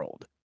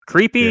 27-year-old.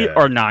 Creepy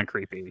or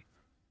non-creepy?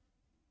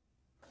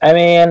 I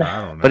mean,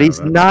 I don't know. But he's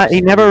not.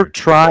 He never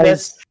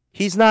tries.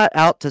 He's not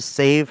out to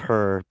save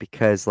her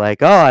because,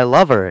 like, oh, I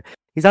love her.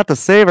 He's out to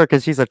save her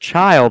because she's a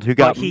child who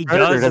got murdered. But he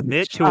does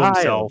admit to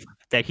himself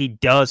that he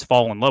does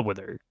fall in love with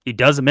her. He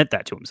does admit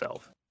that to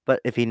himself.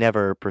 But if he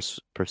never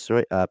pursue,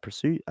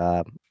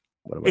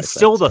 it's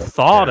still the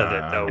thought of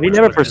it, though. He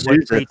never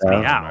pursues it.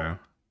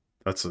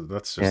 That's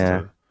just.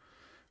 I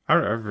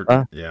don't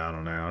know.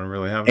 I don't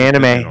really have an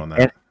anime opinion on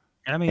that.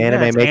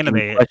 Anime makes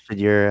you question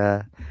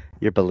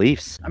your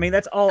beliefs. I mean,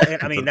 that's all.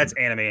 I mean, that's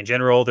anime in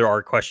general. There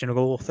are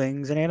questionable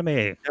things in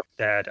anime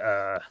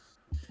that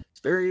it's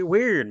very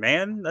weird,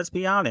 man. Let's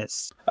be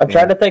honest. I'm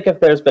trying to think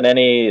if there's been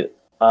any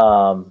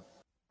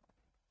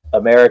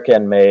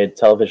American-made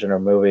television or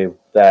movie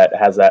that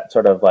has that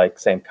sort of like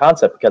same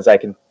concept, because I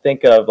can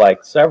think of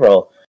like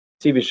several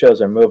TV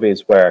shows or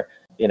movies where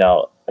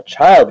a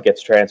child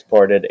gets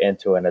transported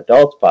into an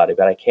adult's body,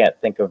 but I can't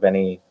think of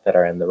any that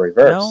are in the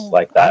reverse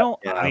like that.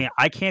 I mean,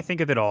 I can't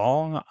think of it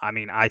all. I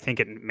mean, I think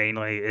it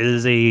mainly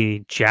is a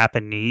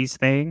Japanese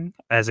thing.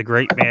 As a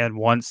great man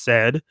once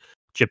said,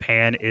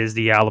 Japan is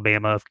the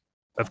Alabama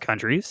of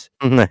countries.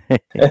 The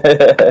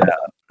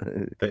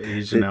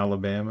Asian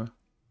Alabama.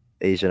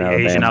 Asian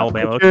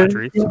Alabama of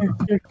countries. You're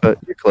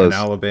close. And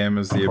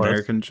Alabama's the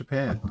American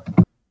Japan.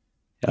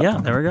 Yeah,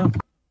 there we go.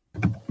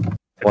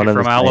 If you're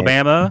from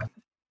Alabama,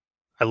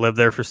 I lived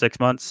there for 6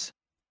 months.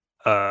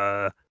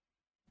 I'm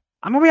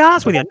gonna be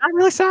honest with you, I'm not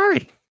really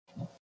sorry.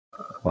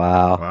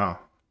 Wow.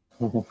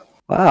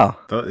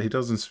 He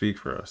doesn't speak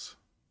for us.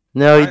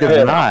 No, he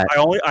does not.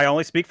 I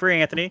only speak for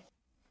Anthony.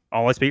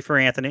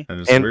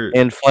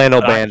 And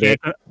Flannel Bandit.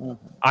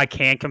 I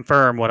can't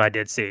confirm what I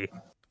did see.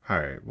 All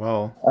right.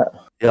 Well,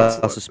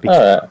 also speak.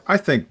 I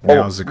think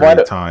now's a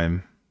great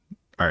time.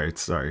 All right.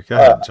 Sorry. Go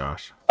ahead,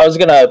 Josh. I was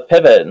gonna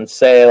pivot and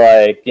say,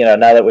 like, now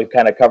that we've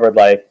kind of covered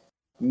like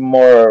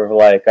more of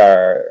like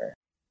our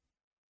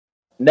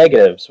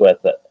negatives with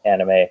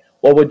anime,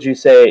 what would you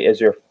say is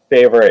your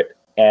favorite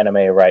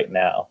anime right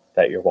now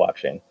that you're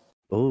watching?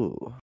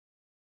 Ooh.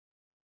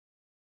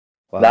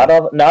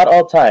 Wow. Not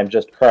all time,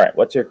 just current.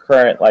 What's your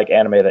current like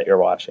anime that you're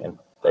watching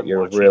that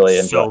you're really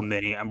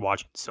enjoying? I'm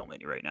watching so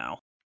many right now.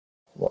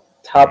 Well,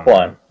 top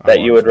one I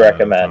that you watch would one at a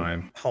recommend.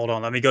 time. Hold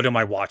on, let me go to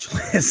my watch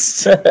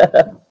list.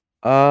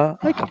 I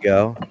could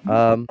go.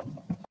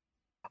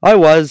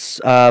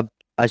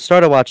 I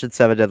started watching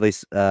Seven Deadly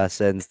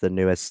Sins, the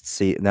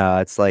newest no,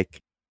 it's like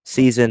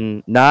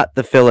season, not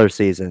the filler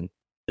season.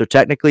 So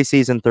technically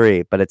season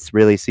 3, but it's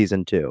really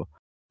season 2.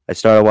 I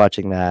started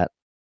watching that,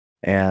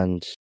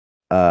 and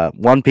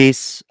One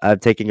Piece I'm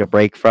taking a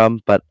break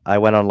from, but I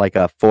went on like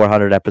a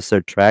 400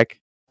 episode trek,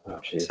 Oh,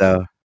 jeez.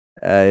 so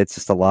it's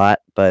just a lot.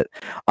 But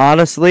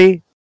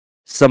honestly,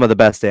 some of the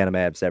best anime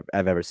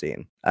I've ever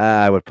seen.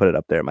 I would put it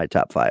up there in my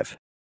top 5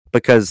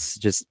 because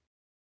just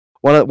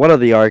one of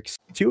the arcs,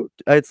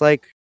 it's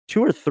like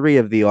 2 or 3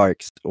 of the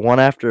arcs, one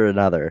after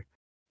another,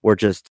 were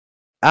just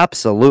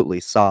absolutely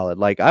solid.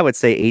 Like I would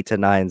say 8 to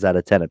 9s out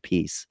of 10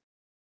 apiece.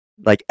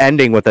 Like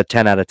ending with a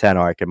 10 out of 10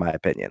 arc in my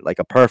opinion. Like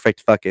a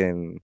perfect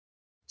fucking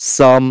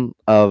sum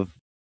of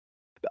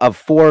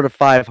 4 to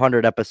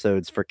 500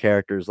 episodes for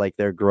characters, like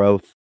their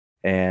growth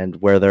and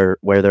where they're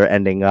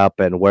ending up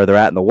and where they're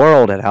at in the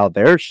world and how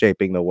they're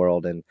shaping the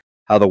world and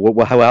how the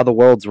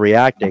world's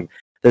reacting.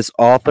 This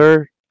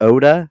author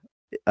Oda,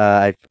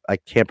 I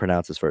can't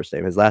pronounce his first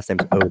name. His last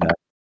name's Oda.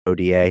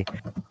 Oda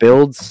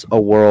builds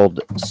a world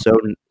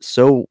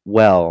so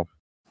well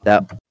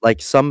that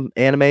like some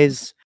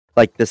animes,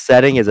 like the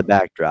setting is a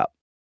backdrop,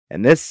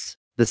 and the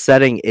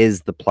setting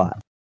is the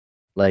plot.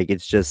 Like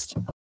it's just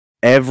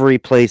every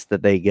place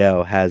that they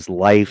go has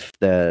life.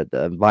 The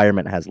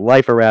environment has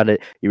life around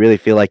it. You really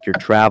feel like you're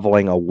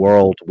traveling a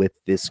world with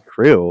this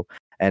crew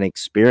and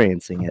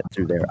experiencing it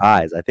through their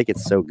eyes. I think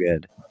it's so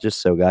good, just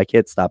so good. I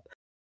can't stop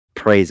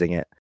praising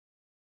it.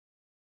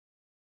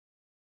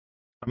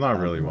 I'm not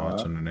really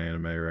watching an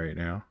anime right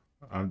now.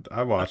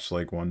 I watch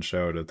like one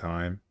show at a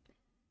time.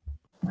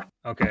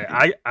 Okay,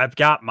 I've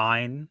got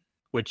mine,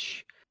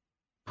 which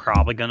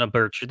probably gonna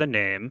butcher the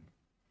name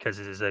because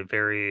it is a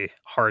very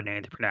hard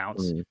name to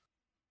pronounce.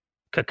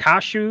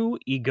 Kakashu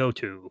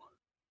Igotu.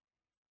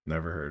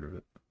 Never heard of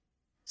it.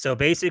 So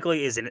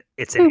basically,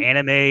 it's an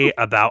anime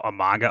about a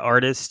manga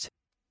artist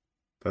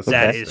That's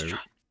that okay. is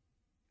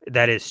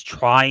that is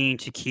trying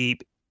to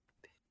keep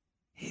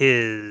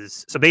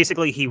his. So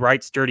basically, he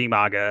writes dirty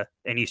manga,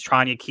 and he's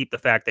trying to keep the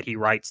fact that he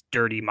writes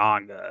dirty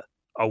manga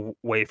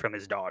away from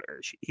his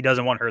daughter. He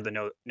doesn't want her to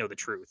know the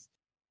truth.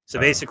 So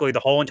basically, the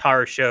whole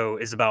entire show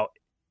is about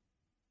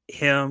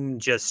him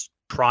just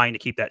trying to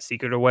keep that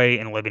secret away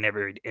and living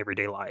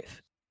everyday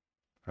life.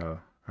 Oh,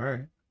 all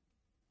right.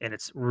 And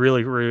it's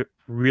really great.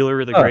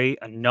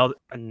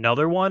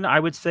 Another one I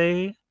would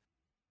say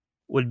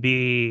would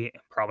be,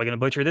 probably gonna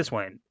butcher this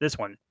one.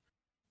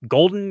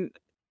 Golden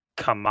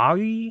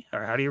Kamuy,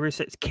 or how do you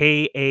say it?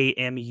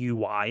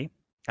 Kamuy.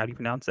 How do you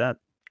pronounce that?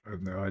 I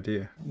have no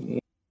idea.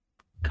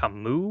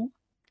 Kamu.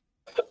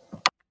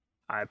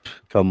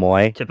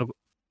 Kamuy. Typical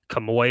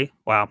Kamuy.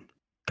 Wow,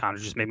 kind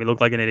of just made me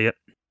look like an idiot.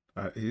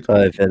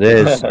 If it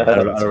is, I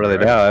don't really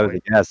know. I would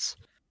guess.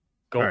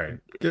 All right.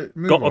 Okay,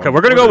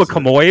 we're gonna go with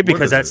Kamuy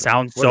because that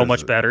sounds so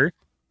much better.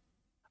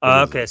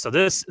 Okay, so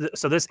this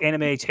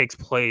anime takes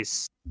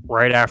place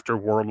right after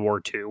World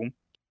War II,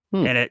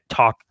 and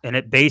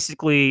it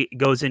basically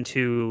goes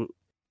into.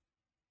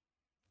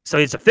 So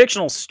it's a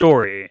fictional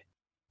story,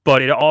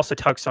 but it also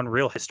touches on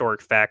real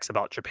historic facts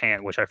about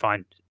Japan, which I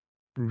find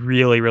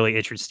really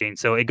interesting.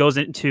 So it goes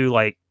into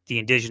like the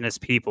indigenous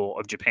people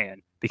of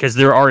Japan, because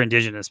there are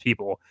indigenous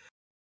people.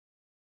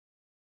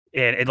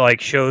 And it like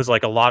shows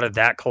like a lot of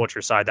that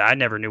culture side that I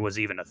never knew was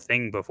even a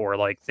thing before.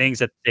 Like things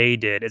that they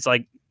did. It's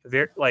like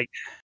very like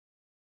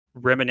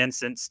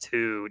reminiscence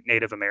to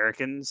Native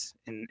Americans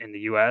in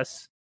the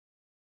US.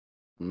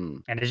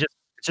 And it's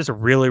just a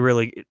really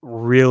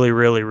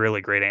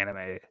great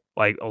anime.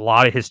 Like a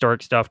lot of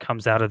historic stuff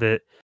comes out of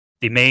it.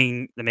 The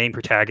main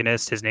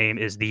protagonist, his name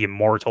is the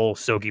immortal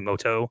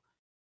Sugimoto,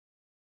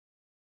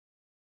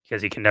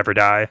 because he can never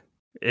die.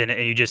 And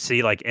you just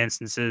see like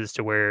instances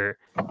to where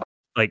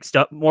like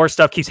more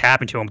stuff keeps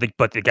happening to him,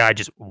 but the guy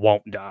just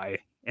won't die.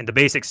 And the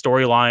basic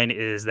storyline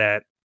is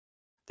that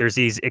there's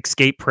these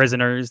escaped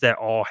prisoners that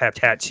all have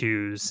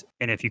tattoos,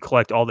 and if you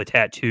collect all the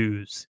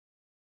tattoos,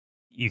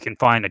 you can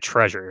find a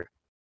treasure.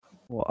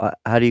 Well,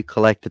 how do you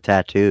collect the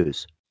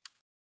tattoos?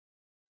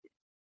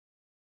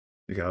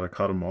 You gotta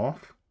cut them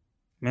off.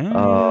 Man,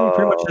 you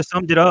pretty much just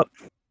summed it up.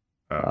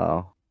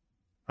 Oh,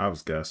 I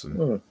was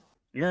guessing.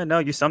 Yeah, no,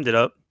 you summed it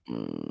up.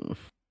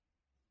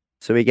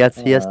 So he has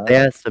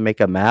to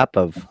make a map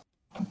of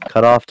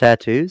cut off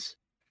tattoos?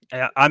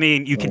 I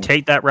mean, you can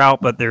take that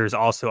route, but there's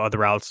also other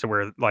routes to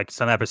where, like,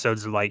 some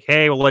episodes are like,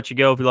 "Hey, we'll let you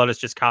go if you let us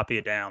just copy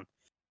it down."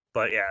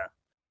 But yeah,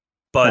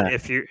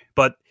 if you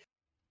but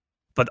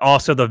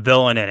also the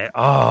villain in it.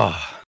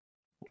 Oh,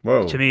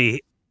 whoa! To me,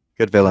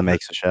 good villain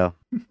makes a show.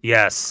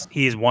 Yes,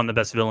 he is one of the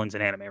best villains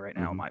in anime right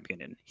now, in my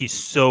opinion. He's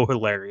so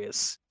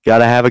hilarious.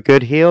 Gotta have a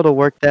good heel to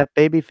work that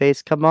baby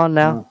face. Come on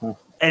now.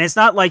 And it's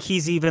not like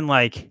he's even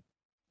like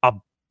a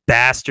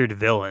bastard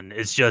villain.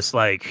 It's just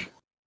like,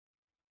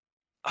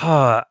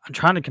 I'm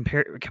trying to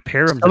compare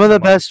him. Some of the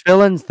best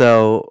villains,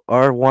 though,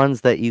 are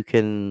ones that you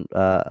can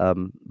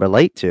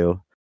relate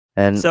to,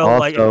 And So,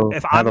 like, also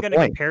if have I'm a gonna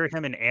point. compare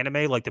him in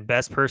anime, like the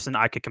best person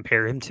I could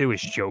compare him to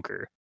is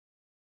Joker.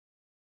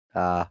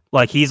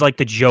 Like, he's like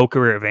the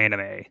Joker of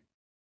anime.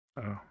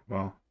 Oh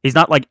well. He's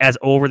not like as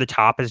over the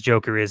top as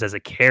Joker is as a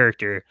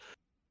character,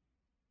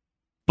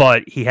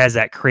 but he has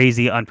that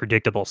crazy,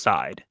 unpredictable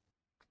side.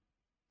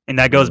 And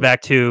that goes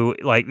back to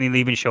like they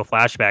even show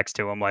flashbacks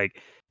to him,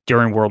 like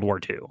during World War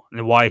II,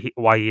 and why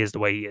he is the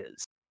way he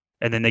is.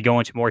 And then they go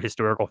into more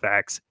historical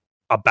facts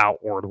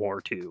about World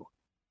War II.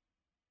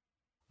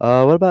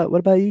 What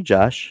about you,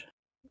 Josh?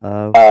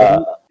 What Uh,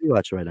 are you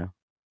watching right now?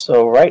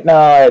 So right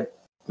now, I'm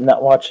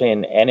not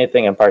watching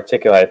anything in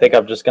particular. I think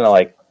I'm just gonna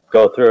like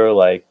go through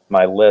like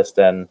my list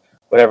and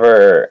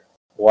whatever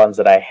ones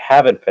that I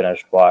haven't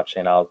finished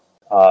watching, I'll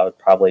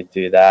probably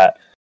do that.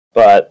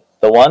 But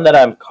the one that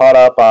I'm caught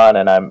up on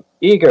and I'm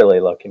eagerly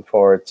looking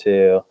forward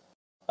to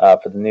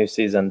for the new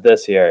season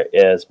this year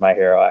is My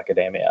Hero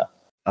Academia.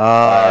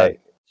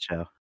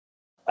 Show.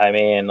 I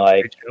mean,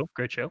 like,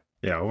 Great show.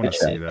 Yeah, I want to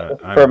see that.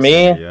 I For haven't seen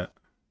me, it yet.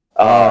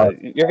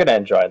 you're gonna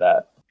enjoy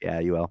that. Yeah,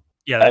 you will.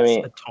 Yeah, that's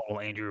mean, a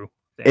total Andrew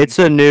thing. It's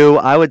a new,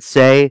 I would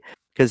say,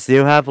 because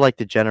you have like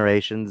the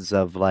generations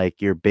of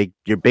like your big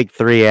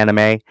three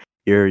anime,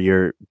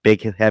 your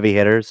big heavy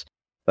hitters.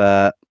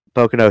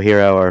 Boku no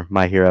Hero or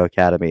My Hero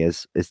Academy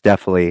is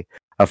definitely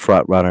a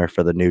front runner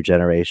for the new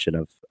generation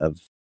of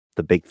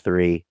the big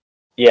three.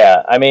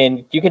 Yeah, I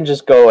mean, you can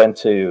just go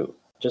into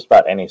just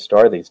about any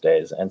store these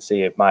days and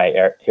see My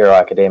Hero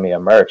Academia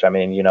merch. I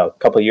mean, you know, a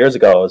couple of years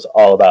ago it was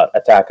all about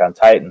Attack on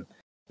Titan.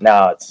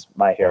 Now it's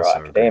My Hero Also a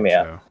great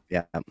Academia. show.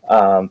 Yeah.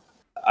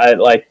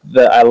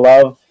 I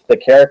love the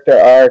character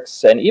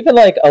arcs, and even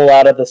like a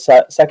lot of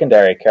the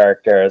secondary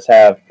characters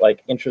have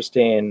like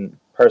interesting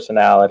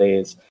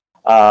personalities.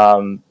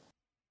 And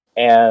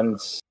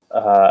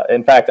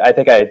in fact, I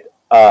think I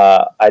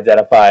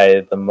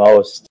identify the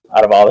most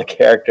out of all the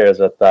characters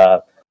with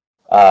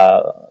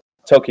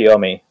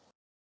Tokiomi.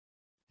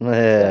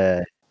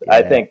 Yeah.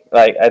 I think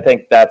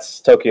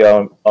that's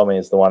Tokiomi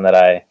is the one that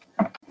I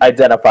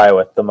identify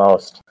with the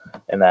most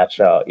in that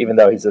show, even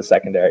though he's a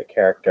secondary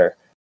character.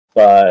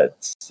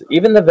 But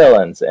even the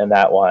villains in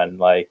that one,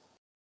 like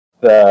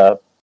the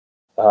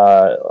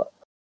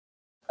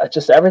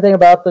just everything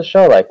about the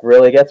show, like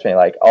really gets me,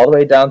 like all the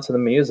way down to the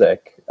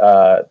music.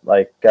 I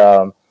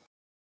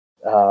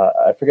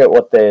forget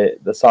what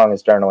the song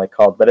is generally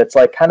called, but it's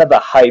like kind of the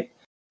hype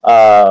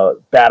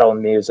battle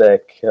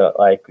music.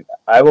 Like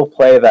I will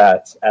play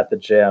that at the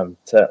gym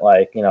to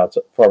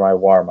for my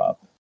warm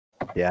up.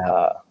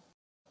 Yeah.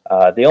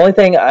 The only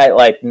thing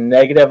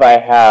negative I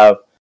have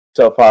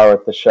so far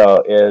with the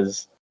show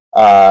is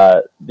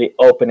the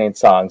opening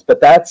songs, but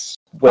that's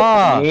with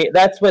me.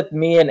 That's with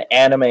me and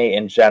anime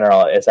in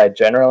general. Is I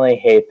generally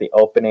hate the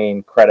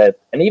opening credit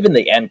and even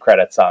the end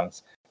credit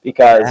songs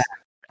because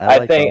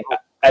I think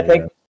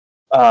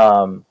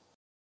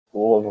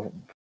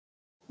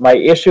my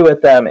issue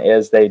with them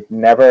is they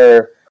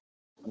never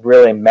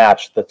really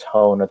match the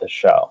tone of the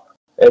show.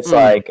 It's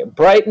like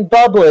bright and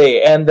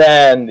bubbly, and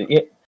then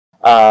you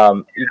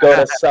go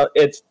to some.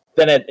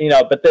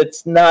 But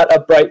it's not a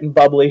bright and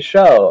bubbly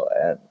show.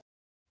 And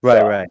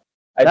right.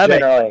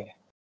 I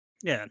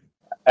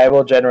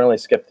will generally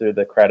skip through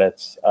the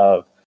credits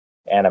of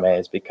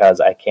animes because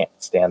I can't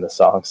stand the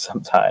songs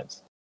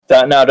sometimes.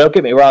 Now, don't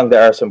get me wrong,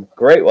 there are some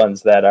great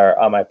ones that are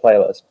on my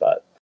playlist,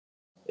 but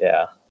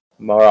yeah,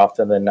 more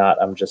often than not,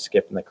 I'm just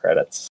skipping the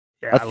credits.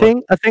 Yeah,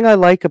 a thing I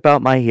like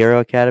about My Hero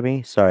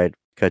Academy. Sorry to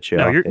cut you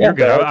off. No, you're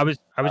good. I was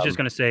just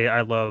gonna say I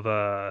love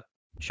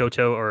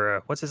Shoto,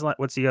 or what's his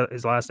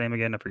his last name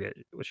again? I forget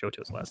what's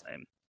Shoto's last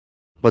name.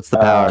 What's the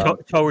power?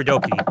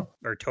 Todoroki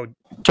or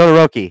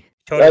Todoroki.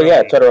 Oh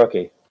yeah,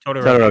 Todoroki.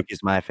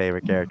 Todoroki's my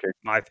favorite character.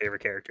 My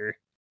favorite character.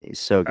 He's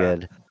so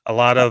good. A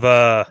lot of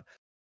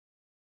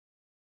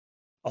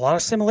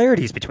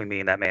similarities between me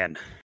and that man.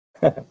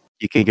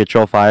 You can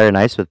control fire and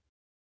ice with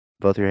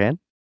both your hand.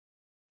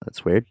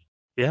 That's weird.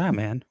 Yeah,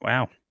 man.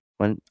 Wow.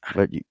 But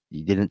you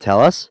didn't tell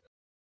us?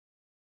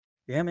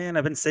 Yeah, man.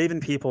 I've been saving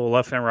people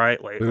left and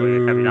right lately.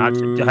 Have you not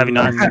seen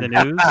the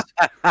news?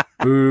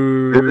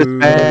 Ooh,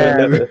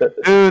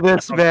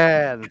 this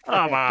man.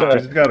 Come I on.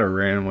 just gotta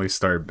randomly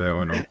start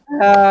booing him.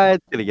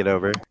 It's gonna get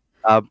over.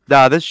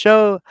 No, this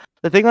show.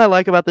 The thing I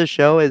like about this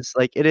show is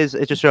like it's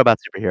a show about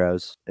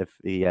superheroes. If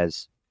you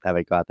guys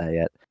haven't got that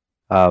yet,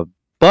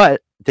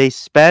 but they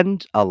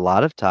spend a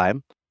lot of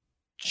time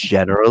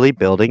generally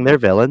building their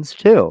villains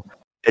too.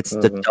 It's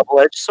the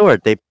double-edged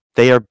sword.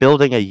 They are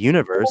building a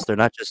universe. They're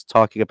not just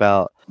talking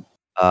about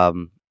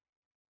they're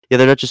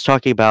not just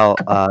talking about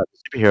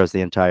superheroes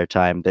the entire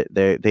time.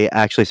 They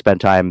actually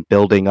spend time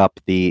building up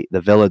the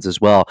villains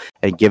as well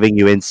and giving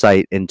you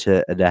insight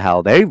into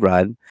how they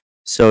run.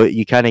 So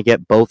you kind of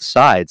get both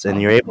sides,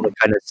 and you're able to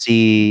kind of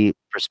see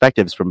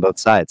perspectives from both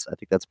sides. I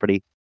think that's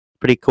pretty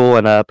cool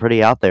and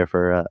pretty out there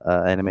for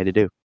anime to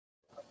do.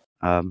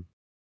 But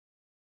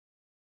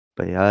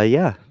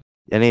yeah.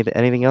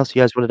 Anything else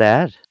you guys wanted to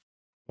add?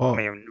 Well, I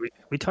mean,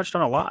 we touched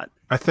on a lot.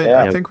 I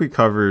think we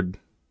covered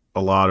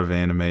a lot of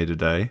anime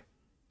today,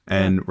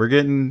 and we're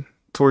getting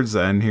towards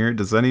the end here.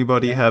 Does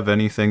anybody have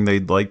anything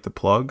they'd like to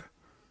plug?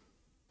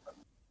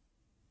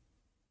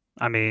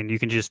 I mean, you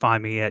can just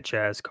find me at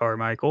Chaz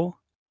Carmichael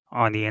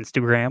on the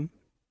Instagram.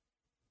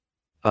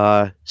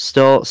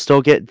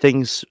 Still get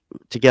things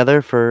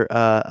together for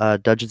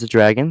Dungeons and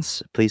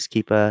Dragons. Please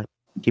keep an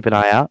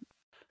eye out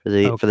for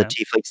the Okay.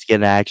 Tieflings to get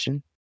in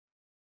action.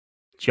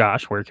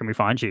 Josh, where can we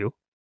find you?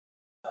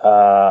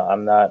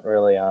 I'm not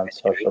really on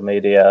social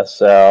media,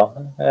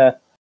 so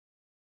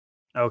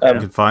Okay. You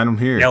can find them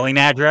here. Mailing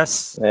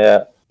address?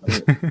 yeah.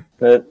 Social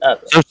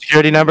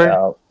security number,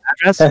 No.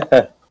 address.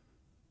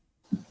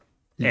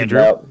 Andrew?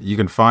 No. You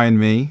can find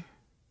me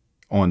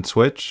on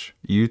Twitch,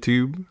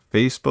 YouTube,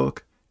 Facebook,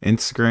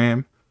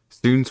 Instagram,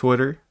 soon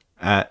Twitter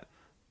at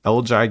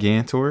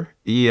ElGigantor,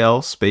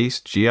 EL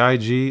space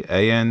GIGANTOR.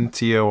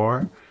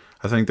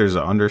 I think there's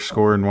an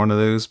underscore in one of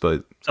those,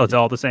 but So it's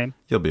all the same?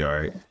 you'll be all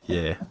right.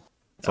 Yeah,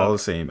 it's all the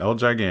same.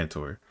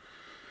 ElGigantor.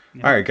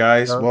 Yeah. All right,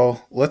 guys.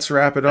 Well, let's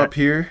wrap it up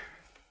here.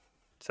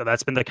 So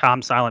that's been the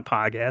Calm Silent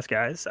podcast,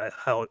 guys. I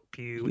hope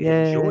you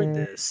enjoyed Yeah.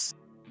 this.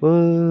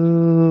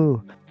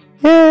 Woo!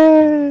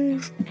 Yay!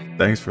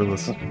 Thanks for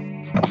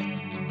listening.